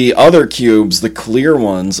the other cubes, the clear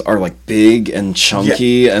ones, are like big and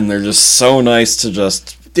chunky, and they're just so nice to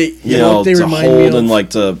just They to remind me hold of? and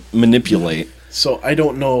like to manipulate. So I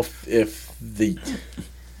don't know if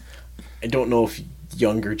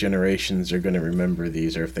younger generations are going to remember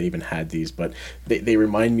these, or if they even had these, but they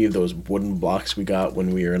remind me of those wooden blocks we got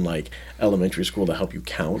when we were in like elementary school to help you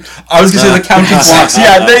count. I was gonna say the counting blocks.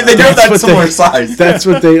 Yeah, they do have that what similar size. That's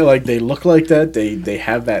what they like. They look like that. They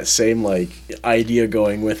have that same like idea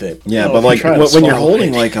going with it. Yeah, Oh, but if you like try to when you're swallow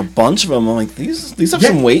holding it. like a bunch of them, I'm like these have Yeah.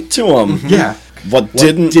 some weight to them. Yeah. What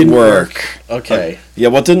didn't work. Okay. Yeah,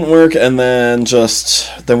 what didn't work, and then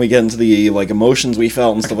then we get into the like emotions we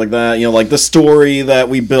felt and stuff like that. You know, like the story that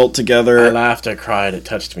we built I together. laughed. I cried. It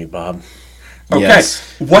touched me, Bob. Okay, Yes.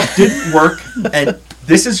 what didn't work, and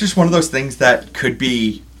this is just one of those things that could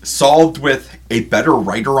be solved with a better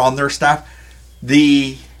writer on their staff.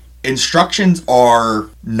 The instructions are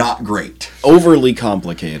not great. Overly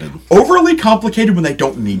complicated. Overly complicated when they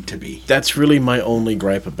don't need to be. That's really my only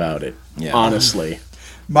gripe about it. Yeah. Honestly.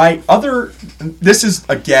 This is,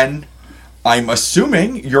 again, I'm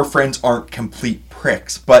assuming your friends aren't complete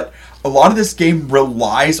pricks, but a lot of this game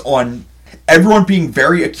relies on everyone being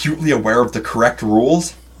very acutely aware of the correct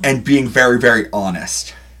rules and being very, very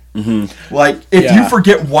honest. Mm-hmm. Like, if you Yeah.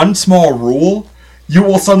 forget one small rule, you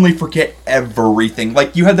will suddenly forget everything.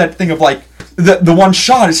 Like, you had that thing of, like, the one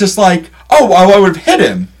shot, it's just like, oh, well, I would have hit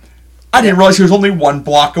him. I didn't realize he was only one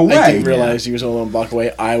block away. I didn't realize he was only 1 block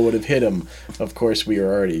away. I would have hit him. Of course, we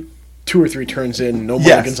were already 2 or 3 turns in. No Yes.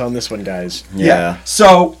 mulligans on this one, guys. Yeah.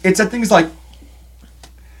 So it's at things like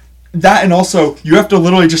that, and also you have to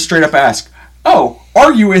literally just straight up ask, "Oh,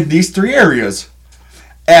 are you in these 3 areas?"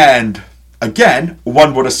 And again,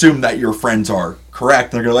 one would assume that your friends are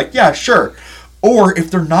correct. They're gonna like, "Yeah, sure." Or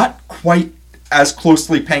if they're not quite as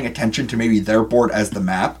closely paying attention to maybe their board as the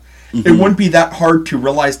map, it wouldn't be that hard to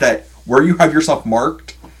realize that where you have yourself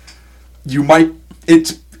marked, you might.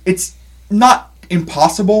 It's not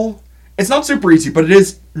impossible. It's not super easy, but it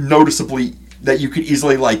is noticeably that you could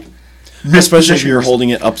easily like. Especially if you're misposition holding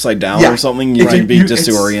it upside down Yeah. or something, you Right. can be You- it's-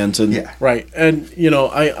 disoriented. Yeah. Right. And,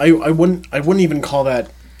 I wouldn't even call that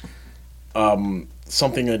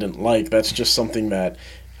something I didn't like. That's just something that,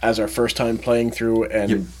 as our first time playing through, and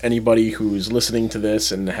Yep. anybody who's listening to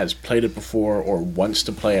this and has played it before or wants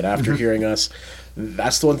to play it after hearing us,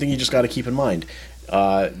 that's the one thing you just got to keep in mind.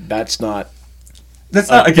 That's not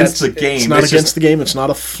against the game. It's not against just, the game. It's not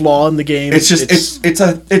a flaw in the game. It's just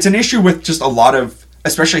it's an issue with just a lot of,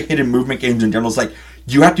 especially hidden movement games in general. It's like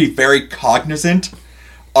you have to be very cognizant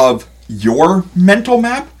of your mental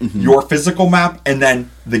map, your physical map, and then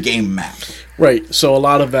the game map. right. So a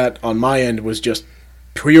lot of that on my end was just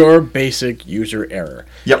pure basic user error.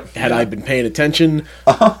 Yep. Had I been paying attention,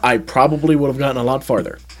 I probably would have gotten a lot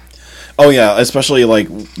farther. Oh yeah, especially like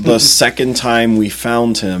the second time we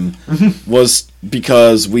found him was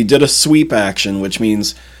because we did a sweep action, which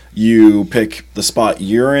means you pick the spot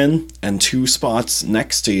you're in and 2 spots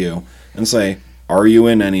next to you and say, "Are you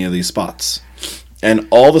in any of these spots?" And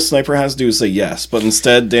all the sniper has to do is say yes, but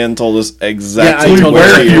instead Dan told us exactly I told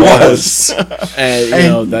Where where he was.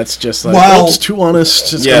 And, that's just like, Well- oops, too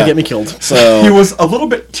honest. It's Yeah. going to get me killed. He So was a little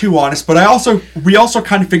bit too honest, but we also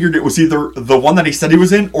kind of figured it was either the one that he said he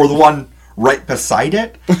was in or the one right beside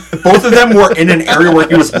it. Both of them were in an area where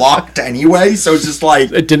he was locked anyway, so it's just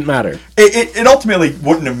like It didn't matter. it ultimately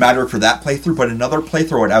wouldn't have mattered for that playthrough, but another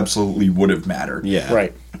playthrough it absolutely would have mattered. yeah,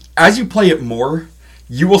 Right. As you play it more,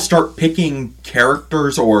 you will start picking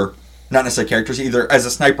characters, or not necessarily characters either, as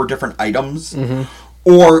a sniper, different items,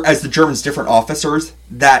 or as the Germans, different officers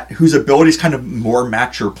whose abilities kind of more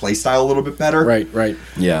match your playstyle a little bit better. Right.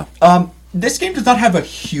 yeah. This game does not have a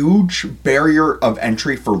huge barrier of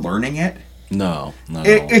entry for learning it. No, no.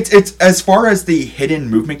 It's as far as the hidden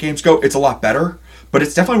movement games go, it's a lot better. But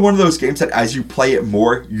it's definitely one of those games that as you play it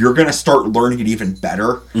more, you're going to start learning it even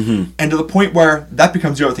better. Mm-hmm. And to the point where that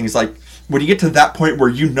becomes the other thing. Is like, when you get to that point where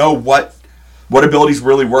you know what abilities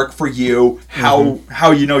really work for you,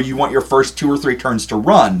 how you want your first 2 or 3 turns to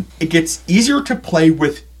run, it gets easier to play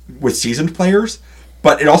with seasoned players,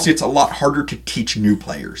 but it also gets a lot harder to teach new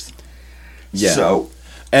players. Yeah. So,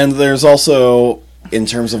 And there's also, in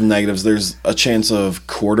terms of negatives, there's a chance of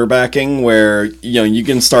quarterbacking where you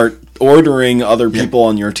can start ordering other people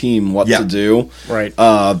on your team what to do. Right.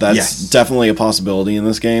 That's Yes. definitely a possibility in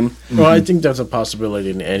this game. Well, I think that's a possibility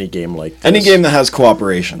in any game like this. Any game that has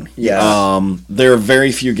cooperation. Yes. There are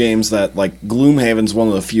very few games that, like, Gloomhaven's one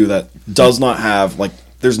of the few that does not have, like,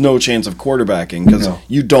 there's no chance of quarterbacking because No.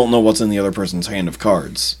 you don't know what's in the other person's hand of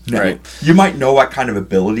cards, right? You might know what kind of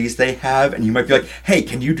abilities they have, and you might be like, "Hey,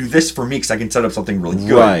 can you do this for me? Because I can set up something really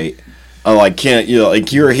good." Right. Like, can't you,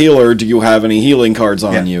 like, you're a healer, do you have any healing cards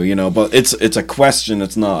on Yeah. you, but it's a question,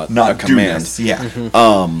 it's not a Not do command. this.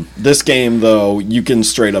 Yeah. This game, though, you can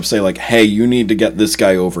straight up say, like, hey, you need to get this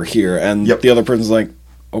guy over here, and Yep. the other person's like,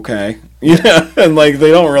 okay. Yeah, and, like,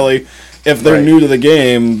 they don't really, if they're Right. new to the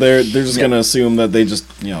game, they're just going to assume that they just,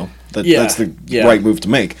 that's the right move to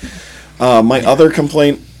make. My other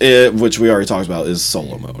complaint, which we already talked about, is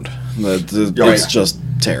solo mode. It's just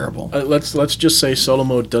terrible. Let's just say solo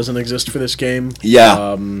mode doesn't exist for this game.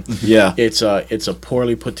 Yeah. Yeah. It's a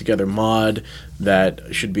poorly put together mod that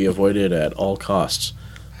should be avoided at all costs.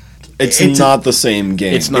 It's It's not the same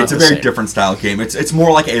game. It's not It's a the very same. different style game. It's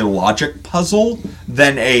more like a logic puzzle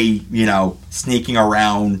than a sneaking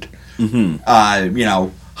around,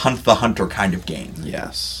 hunt the hunter kind of game.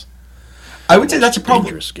 Yes. I would say that's a problem.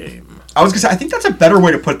 Dangerous game. I was gonna say I think that's a better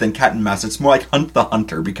way to put it than cat and mouse. It's more like hunt the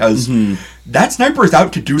hunter because that sniper is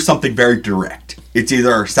out to do something very direct. It's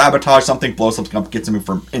either sabotage something, blow something up, get something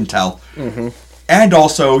from intel, and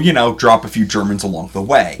also drop a few Germans along the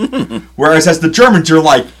way. Whereas as the Germans, you're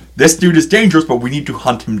like, this dude is dangerous, but we need to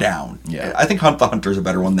hunt him down. Yeah. I think hunt the hunter is a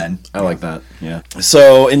better one then. I like that. Yeah.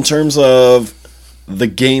 So, in terms of the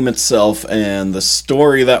game itself and the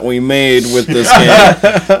story that we made with this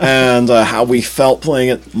game and how we felt playing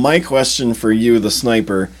it, my question for you, the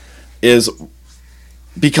sniper, is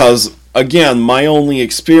because, again, my only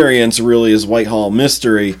experience really is Whitehall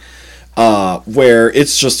Mystery, where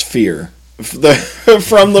it's just fear.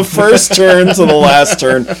 From the first turn to the last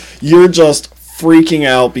turn, you're just freaking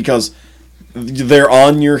out because they're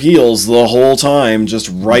on your heels the whole time, just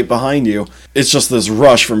right behind you. It's just this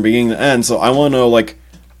rush from beginning to end. So I want to know, like,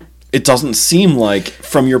 it doesn't seem like,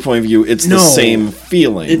 from your point of view, it's the same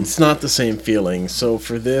feeling. It's not the same feeling. So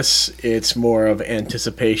for this, it's more of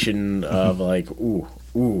anticipation of like, ooh,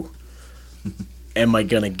 am I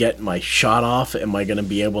gonna get my shot off? Am I gonna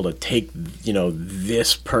be able to take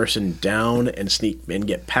this person down and sneak and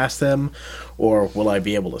get past them, or will I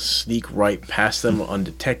be able to sneak right past them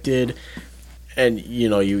undetected? And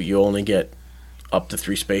you only get up to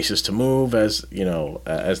 3 spaces to move as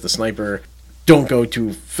the sniper. Don't go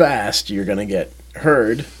too fast, you're gonna get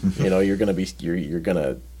heard. You're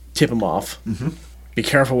gonna tip them off. Be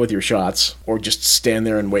careful with your shots, or just stand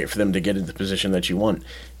there and wait for them to get into the position that you want.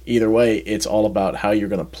 Either way, it's all about how you're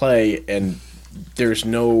gonna play, and there's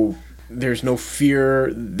no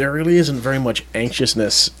fear. There really isn't very much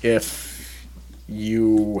anxiousness if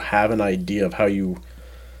you have an idea of how you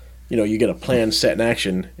get a plan set in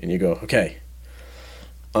action, and you go, okay,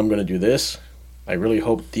 I'm gonna do this. I really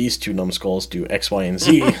hope these 2 numbskulls do X, Y, and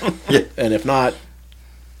Z. And if not,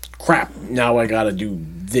 crap, now I gotta do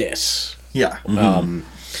this. Yeah.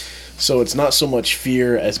 So it's not so much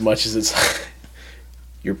fear as much as it's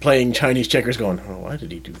you're playing Chinese checkers going, oh, why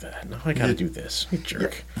did he do that? Now I gotta do this. You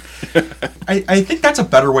jerk. I think that's a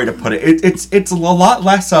better way to put it. It's a lot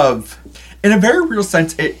less of, in a very real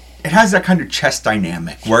sense, it has that kind of chess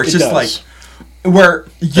dynamic where it's It just does. like, where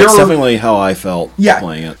you're... That's definitely how I felt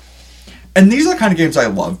playing it. And these are the kind of games I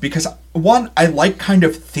love because, one, I like kind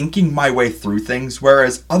of thinking my way through things,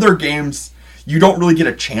 whereas other games, you don't really get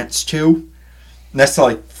a chance to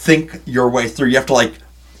necessarily think your way through. You have to, like...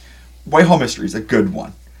 Whitehall Mystery is a good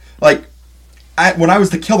one. Like, when I was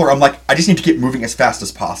the killer, I'm like, I just need to get moving as fast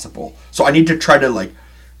as possible. So I need to try to, like,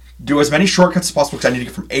 do as many shortcuts as possible because I need to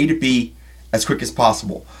get from A to B as quick as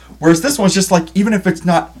possible. Whereas this one's just like, even if it's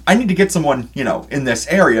not... I need to get someone, in this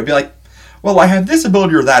area, be like, well, I have this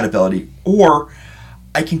ability or that ability, or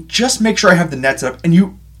I can just make sure I have the net set up. And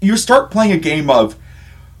you start playing a game of,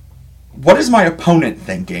 what is my opponent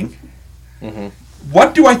thinking?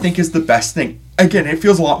 What do I think is the best thing? Again, it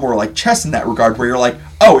feels a lot more like chess in that regard, where you're like,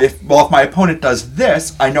 oh, if my opponent does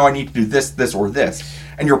this, I know I need to do this, this, or this.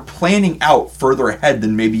 And you're planning out further ahead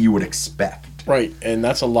than maybe you would expect. Right, and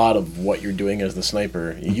that's a lot of what you're doing as the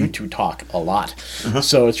sniper. You 2 talk a lot.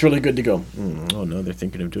 So it's really good to go, oh no, they're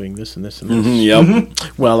thinking of doing this and this and this.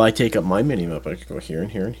 Yep. Well, I take up my mini-map. I can go here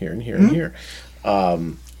and here and here and here and here.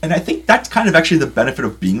 And I think that's kind of actually the benefit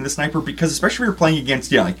of being the sniper, because especially when you're playing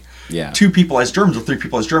against, 2 people as Germans or 3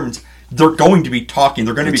 people as Germans, they're going to be talking.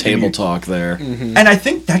 They're going to be Table talk there. And I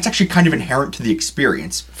think that's actually kind of inherent to the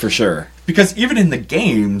experience. For sure. Because even in the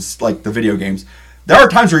games, like the video games, there are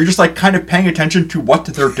times where you're just like kind of paying attention to what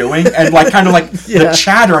they're doing and like kind of like the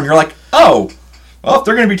chatter, and you're like, oh, well, if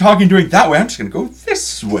they're going to be talking doing that way, I'm just going to go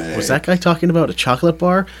this way. Was that guy talking about a chocolate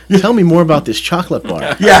bar? Tell me more about this chocolate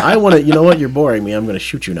bar. Yeah. I want to, you know what, you're boring me. I'm going to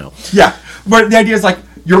shoot you now. Yeah. But the idea is like,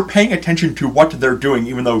 you're paying attention to what they're doing,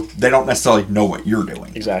 even though they don't necessarily know what you're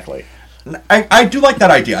doing. Exactly. I do like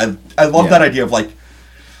that idea. I love Yeah. that idea of like,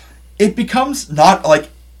 it becomes not like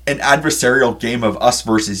an adversarial game of us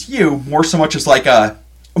versus you, more so much as like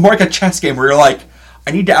more like a chess game where you're like,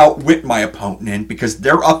 I need to outwit my opponent because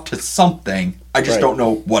they're up to something. I just Right. don't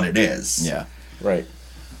know what it is. Yeah. Right.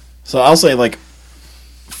 So I'll say, like,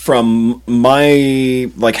 from my,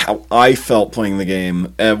 like, how I felt playing the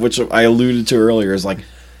game, which I alluded to earlier, is, like,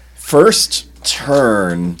 first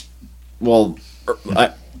turn, well,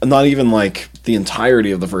 not even, like, the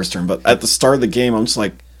entirety of the first turn, but at the start of the game, I'm just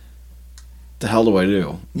like, the hell do I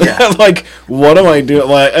do? Yeah. Like, what am I doing?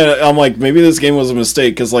 Like, I'm like, maybe this game was a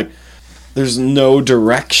mistake, because, like, there's no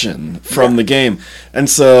direction from the game. And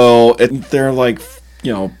so there are, like,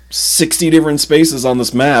 60 different spaces on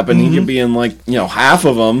this map, and you can be in, like, half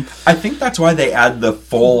of them. I think that's why they add the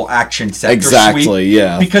full action sector Exactly, sweep,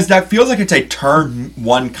 yeah. because that feels like it's a turn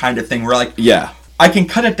one kind of thing where, like, Yeah. I can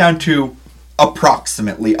cut it down to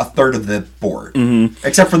approximately a third of the board,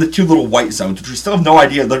 except for the two little white zones, which we still have no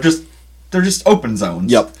idea. They're just open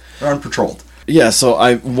zones. Yep. They're unpatrolled. Yeah,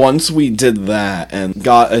 so once we did that and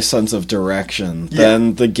got a sense of direction,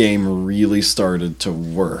 then the game really started to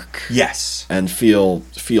work Yes. and feel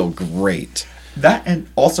great. That, and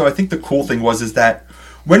also I think the cool thing is that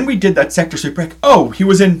when we did that sector sweep break, he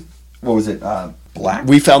was in, what was it, black?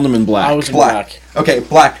 We found them in black. I was in black. Okay,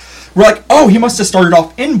 black. We're like, he must have started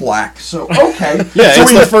off in black, so okay. Yeah, so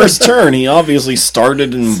it's the first turn. He obviously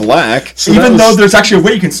started in black. So even that was- though there's actually a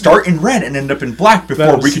way you can start in red and end up in black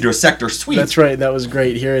before we was- could do a sector sweep. That's right. That was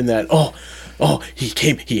great hearing that.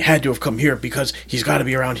 He had to have come here because he's got to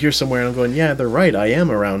be around here somewhere. And I'm going, yeah, they're right. I am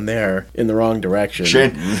around there in the wrong direction.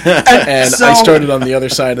 And So- I started on the other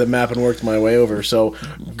side of the map and worked my way over. So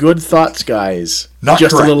good thoughts, guys. Not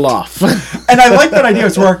just correct. a little off. And I like that idea.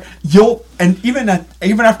 It's where even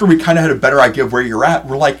after we kind of had a better idea of where you're at,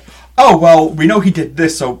 we're like, we know he did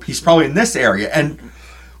this, so he's probably in this area. And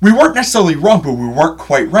we weren't necessarily wrong, but we weren't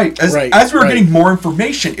quite right. As we were getting more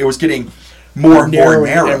information, it was getting more and more Narrowing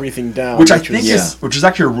narrow, everything down, which I which think was- which is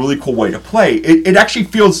actually a really cool way to play. It actually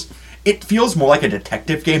feels more like a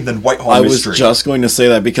detective game than Whitehall I Mystery. was just going to say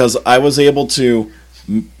that because I was able to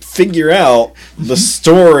figure out the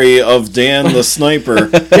story of Dan the sniper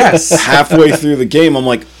Yes. halfway through the game. I'm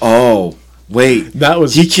like, wait,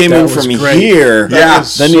 he came in from great. here, Yeah.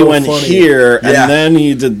 was then so he went funny. here, and Yeah. then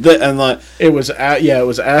he did that, and like, It was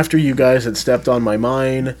after you guys had stepped on my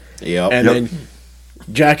mine, yep, and Yep. then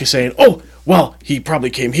Jack is saying, well, he probably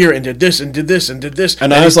came here and did this and did this and did this.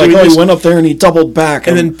 and I was like, doing he this. went up there and he doubled back,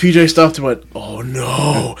 And then PJ stopped and went, oh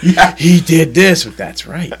no, Yeah. he did this. That's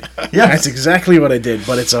right. Yeah. That's exactly what I did,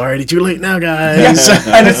 but it's already too late now, guys. Yes,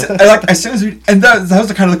 and it's like as soon as that was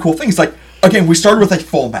the kind of the cool thing. It's like, again, we started with a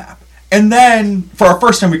full map, and then for our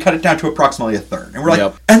first time we cut it down to approximately a third, and we're like,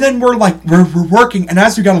 Yep. and then we're like, we're working, and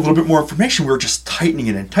as we got a little bit more information, we were just tightening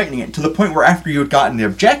it to the point where after you had gotten the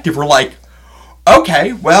objective, we're like,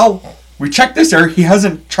 okay, well, we checked this area. He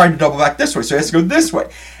hasn't tried to double back this way, so he has to go this way.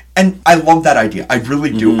 And I love that idea. I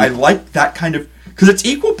really do. I like that kind of, because it's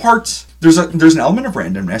equal parts. There's an element of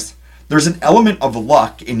randomness. There's an element of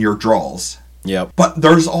luck in your draws. yep, But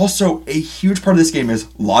there's also a huge part of this game is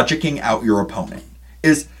logicking out your opponent.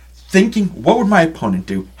 Is thinking, what would my opponent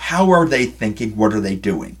do? How are they thinking? What are they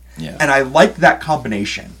doing? Yeah. And I like that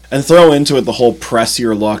combination. and throw into it the whole press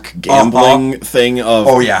your luck gambling thing of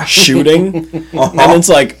Oh, yeah. shooting, and it's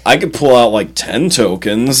like I could pull out like 10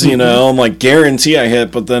 tokens, I'm like guarantee I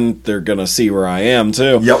hit, but then they're gonna see where I am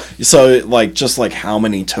too. Yep. So just like how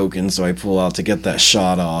many tokens do I pull out to get that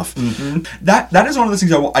shot off? That is one of the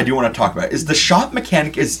things I do want to talk about. Is the shot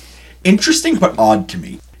mechanic is interesting but odd to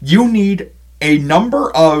me. You need a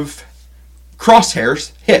number of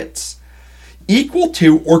crosshairs hits equal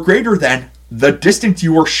to or greater than the distance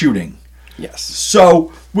you are shooting. Yes.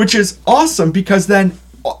 So, which is awesome because then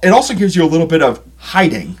it also gives you a little bit of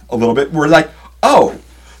hiding a little bit. Where like,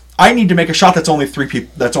 I need to make a shot that's only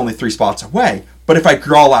three spots away. But if I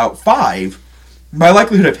draw out 5, my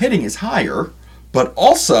likelihood of hitting is higher. But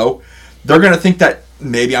also, they're going to think that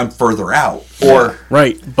maybe I'm further out, or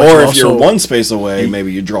Right. Or if you're one space away,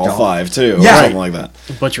 maybe you draw Draw. 5 too, or Yeah. something like that.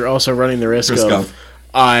 But you're also running the risk Risk of of-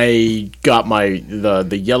 I got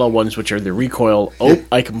the yellow ones, which are the recoil.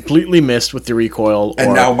 I completely missed with the recoil. and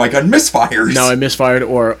or now my gun misfires. now I misfired.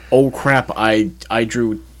 Or oh crap, I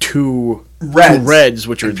drew two Reds. reds,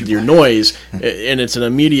 which are your noise, and it's an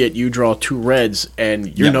immediate. You draw 2 reds, and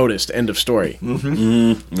you're Yep. noticed. End of story.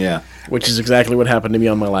 Yeah. Which is exactly what happened to me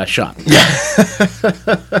on my last shot.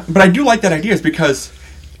 But I do like that idea is because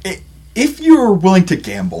if you're willing to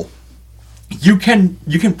gamble, you can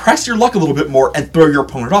press your luck a little bit more and throw your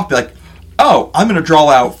opponent off. Be like, oh, I'm going to draw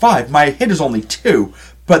out 5. My hit is only 2.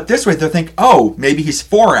 But this way, they'll think, oh, maybe he's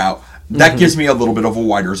 4 out. That gives me a little bit of a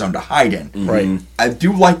wider zone to hide in. Right. I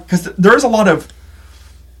do like, because there's a lot of,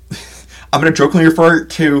 I'm going to jokingly refer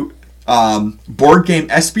to board game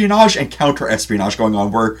espionage and counter espionage going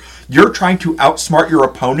on, where you're trying to outsmart your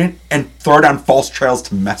opponent and throw down false trails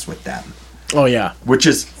to mess with them. Oh, yeah. Which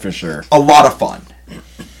is For sure. a lot of fun.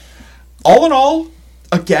 All in all,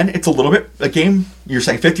 again, it's a little bit a game. You're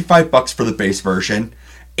saying $55 for the base version,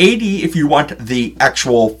 $80 if you want the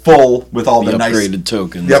actual full with all the nice upgraded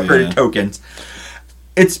tokens. The upgraded tokens.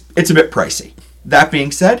 It's a bit pricey. That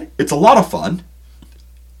being said, it's a lot of fun.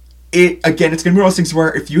 It's going to be one of those things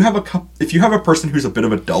where if you have a person who's a bit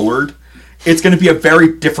of a dullard, it's going to be a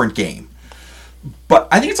very different game. But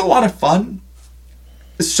I think it's a lot of fun.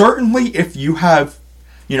 Certainly, if you have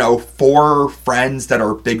 4 friends that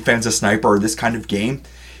are big fans of Sniper or this kind of game,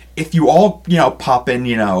 if you all, pop in,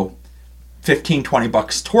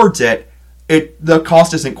 $15-20 towards it, the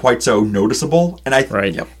cost isn't quite so noticeable, and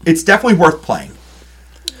it's definitely worth playing.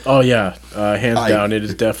 Oh yeah, hands down, it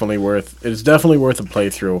is definitely worth. It is definitely worth a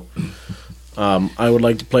playthrough. I would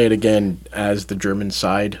like to play it again as the German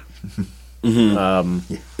side.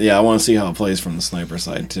 Yeah, I want to see how it plays from the Sniper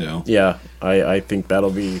side too. Yeah, I think that'll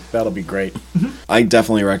be great. I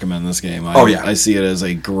definitely recommend this game. I see it as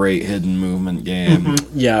a great hidden movement game.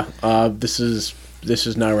 Yeah, this is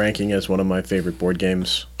now ranking as one of my favorite board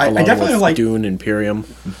games. I definitely like Dune Imperium.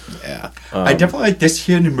 Yeah, I definitely like this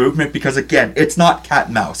hidden movement because again, it's not cat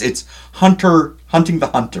and mouse. It's hunting the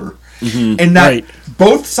hunter, and that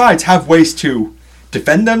both sides have ways to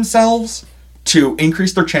defend themselves, to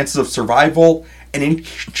increase their chances of survival, and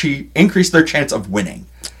increase their chance of winning.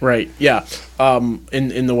 Right. Yeah.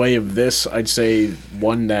 In the way of this, I'd say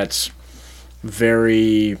one that's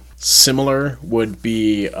very similar would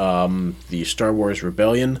be the Star Wars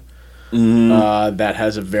Rebellion. That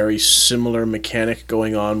has a very similar mechanic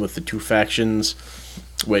going on with the 2 factions,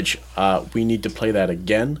 which we need to play that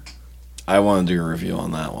again. I want to do a review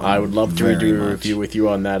on that one. I would love to do a review with you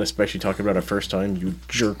on that, especially talking about it first time. You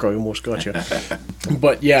jerk, I almost got you.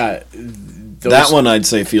 But yeah, that one I'd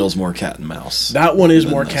say feels more cat and mouse. That one is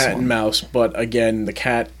more cat and mouse, but again, the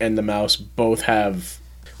cat and the mouse both have...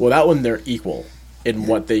 Well, that one, they're equal in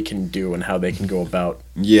what they can do and how they can go about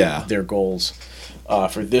their goals.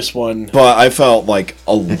 For this one... But I felt like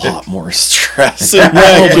a lot more stress in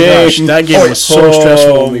that game. Gosh, that game was so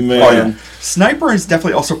stressful when we played. Sniper is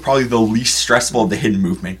definitely also probably the least stressful of the hidden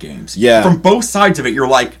movement games. Yeah. From both sides of it, you're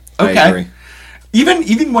like, okay. I agree.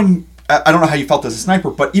 Even when... I don't know how you felt as a sniper,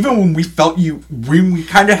 but even when we felt we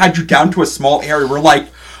kind of had you down to a small area, we're like,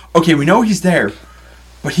 okay, we know he's there,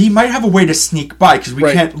 but he might have a way to sneak by because we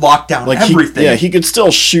can't lock down everything. He could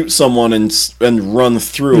still shoot someone and run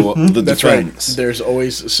through the defense. Right. There's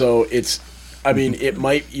always... So it's... I mean,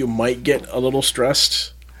 you might get a little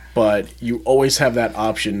stressed, but you always have that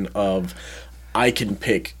option of, I can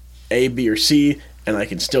pick A, B, or C, and I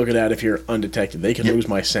can still get out of here undetected. They can lose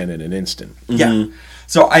my scent in an instant. Yeah.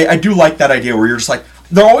 So I do like that idea where you're just like,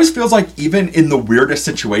 there always feels like even in the weirdest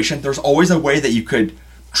situation, there's always a way that you could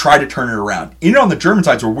try to turn it around. Even on the German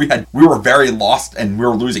sides where we were very lost and we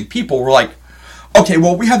were losing people, we're like, okay,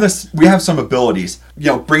 well, we have some abilities.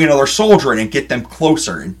 Bring another soldier in and get them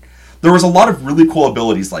closer. And there was a lot of really cool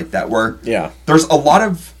abilities like that where there's a lot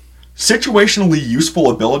of situationally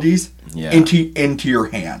useful abilities into your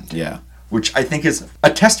hand. Yeah. Which I think is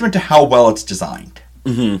a testament to how well it's designed.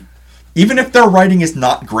 Even if their writing is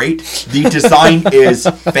not great, the design is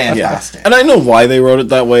fantastic. Yeah. And I know why they wrote it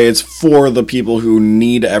that way. It's for the people who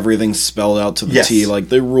need everything spelled out to the T, like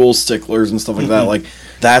the rule sticklers and stuff like that. Like,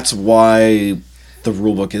 that's why the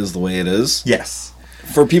rulebook is the way it is. Yes.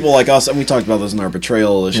 For people like us, and we talked about this in our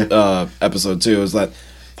Betrayal episode too, is that,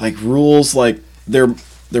 like, rules, like, they're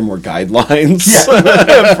more guidelines.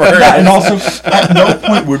 Yeah. And also, at no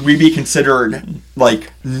point would we be considered,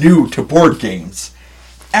 like, new to board games.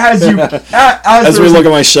 As we look at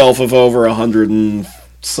my shelf of over 100 and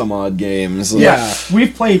some odd games. Yeah,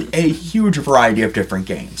 we've played a huge variety of different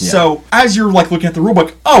games. Yeah. So as you're like looking at the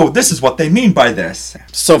rulebook, this is what they mean by this.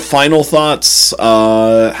 So final thoughts.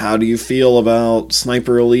 How do you feel about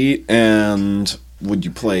Sniper Elite, and would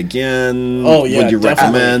you play again? Oh yeah, would you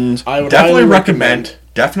recommend? I would definitely recommend.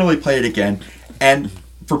 Definitely play it again. And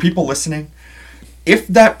for people listening, if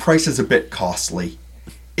that price is a bit costly,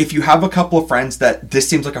 if you have a couple of friends that this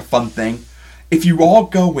seems like a fun thing, if you all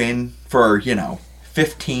go in for,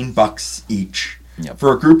 $15 each,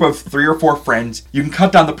 for a group of 3 or 4 friends, you can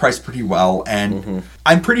cut down the price pretty well, and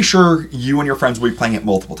I'm pretty sure you and your friends will be playing it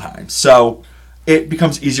multiple times. So it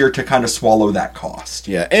becomes easier to kind of swallow that cost.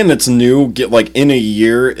 Yeah, and it's new. Get like in a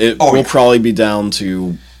year, it will probably be down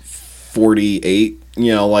to 48.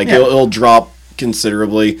 You know, like it'll drop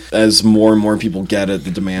considerably as more and more people get it.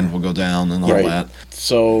 The demand will go down and all that.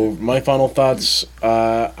 So my final thoughts,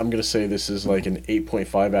 I'm gonna say this is like an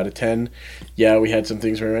 8.5 out of 10. Yeah, we had some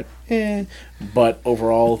things where we went, but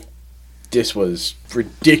overall, this was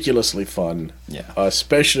ridiculously fun. Yeah,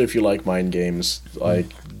 especially if you like mind games. Like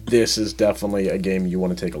this is definitely a game you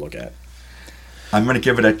want to take a look at. I'm going to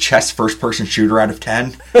give it a chess first-person shooter out of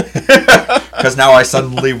 10. Because now I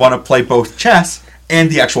suddenly want to play both chess and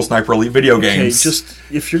the actual Sniper Elite video games. Okay, just,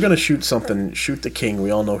 if you're going to shoot something, shoot the king.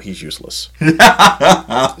 We all know he's useless.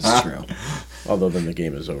 It's true. Although then the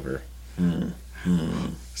game is over.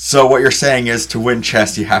 So what you're saying is to win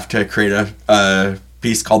chess, you have to create a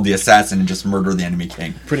piece called the Assassin and just murder the enemy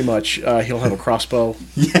king. Pretty much. He'll have a crossbow.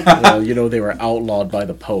 Yeah. You know, they were outlawed by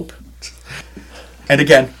the Pope. And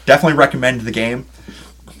again, definitely recommend the game.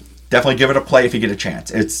 Definitely give it a play if you get a chance.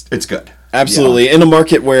 It's good. Absolutely. Yeah. In a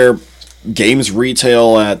market where games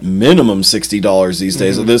retail at minimum $60 these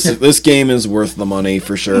days, this game is worth the money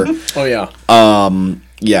for sure. Oh yeah.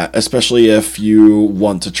 Yeah, especially if you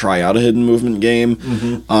want to try out a hidden movement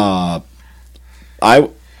game. I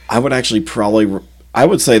would actually I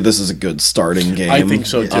would say this is a good starting game. I think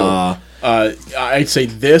so too. I'd say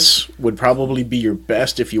this would probably be your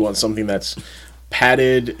best if you want something that's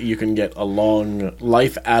padded. You can get a long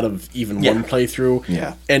life out of even one playthrough.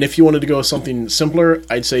 Yeah. And if you wanted to go with something simpler,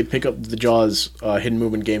 I'd say pick up the Jaws hidden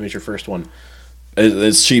movement game as your first one.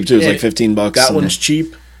 It's cheap too. It's like $15. That one's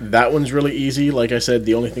cheap. That one's really easy. Like I said,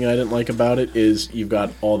 the only thing I didn't like about it is you've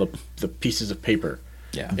got all the pieces of paper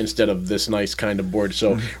instead of this nice kind of board.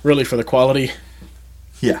 So really for the quality,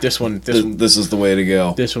 this is the way to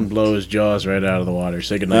go. This one blows Jaws right out of the water.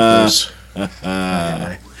 Say goodnight, Bruce.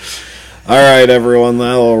 All right, everyone.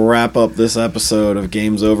 That'll wrap up this episode of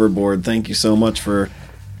Games Overboard. Thank you so much for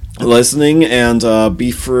listening, and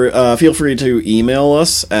feel free to email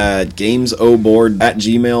us at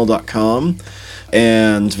gamesoboard@gmail.com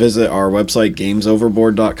and visit our website,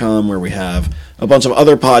 gamesoverboard.com, where we have a bunch of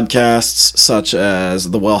other podcasts, such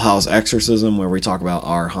as The Well House Exorcism, where we talk about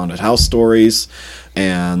our haunted house stories,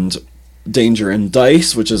 and Danger and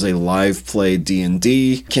Dice, which is a live play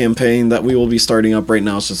D&D campaign that we will be starting up right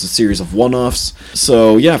now. It's just a series of one-offs.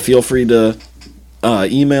 So yeah, feel free to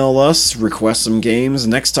email us, request some games.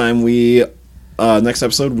 Next episode we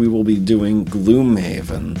will be doing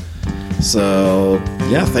Gloomhaven. So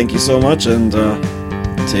yeah, thank you so much, and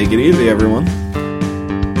take it easy, everyone.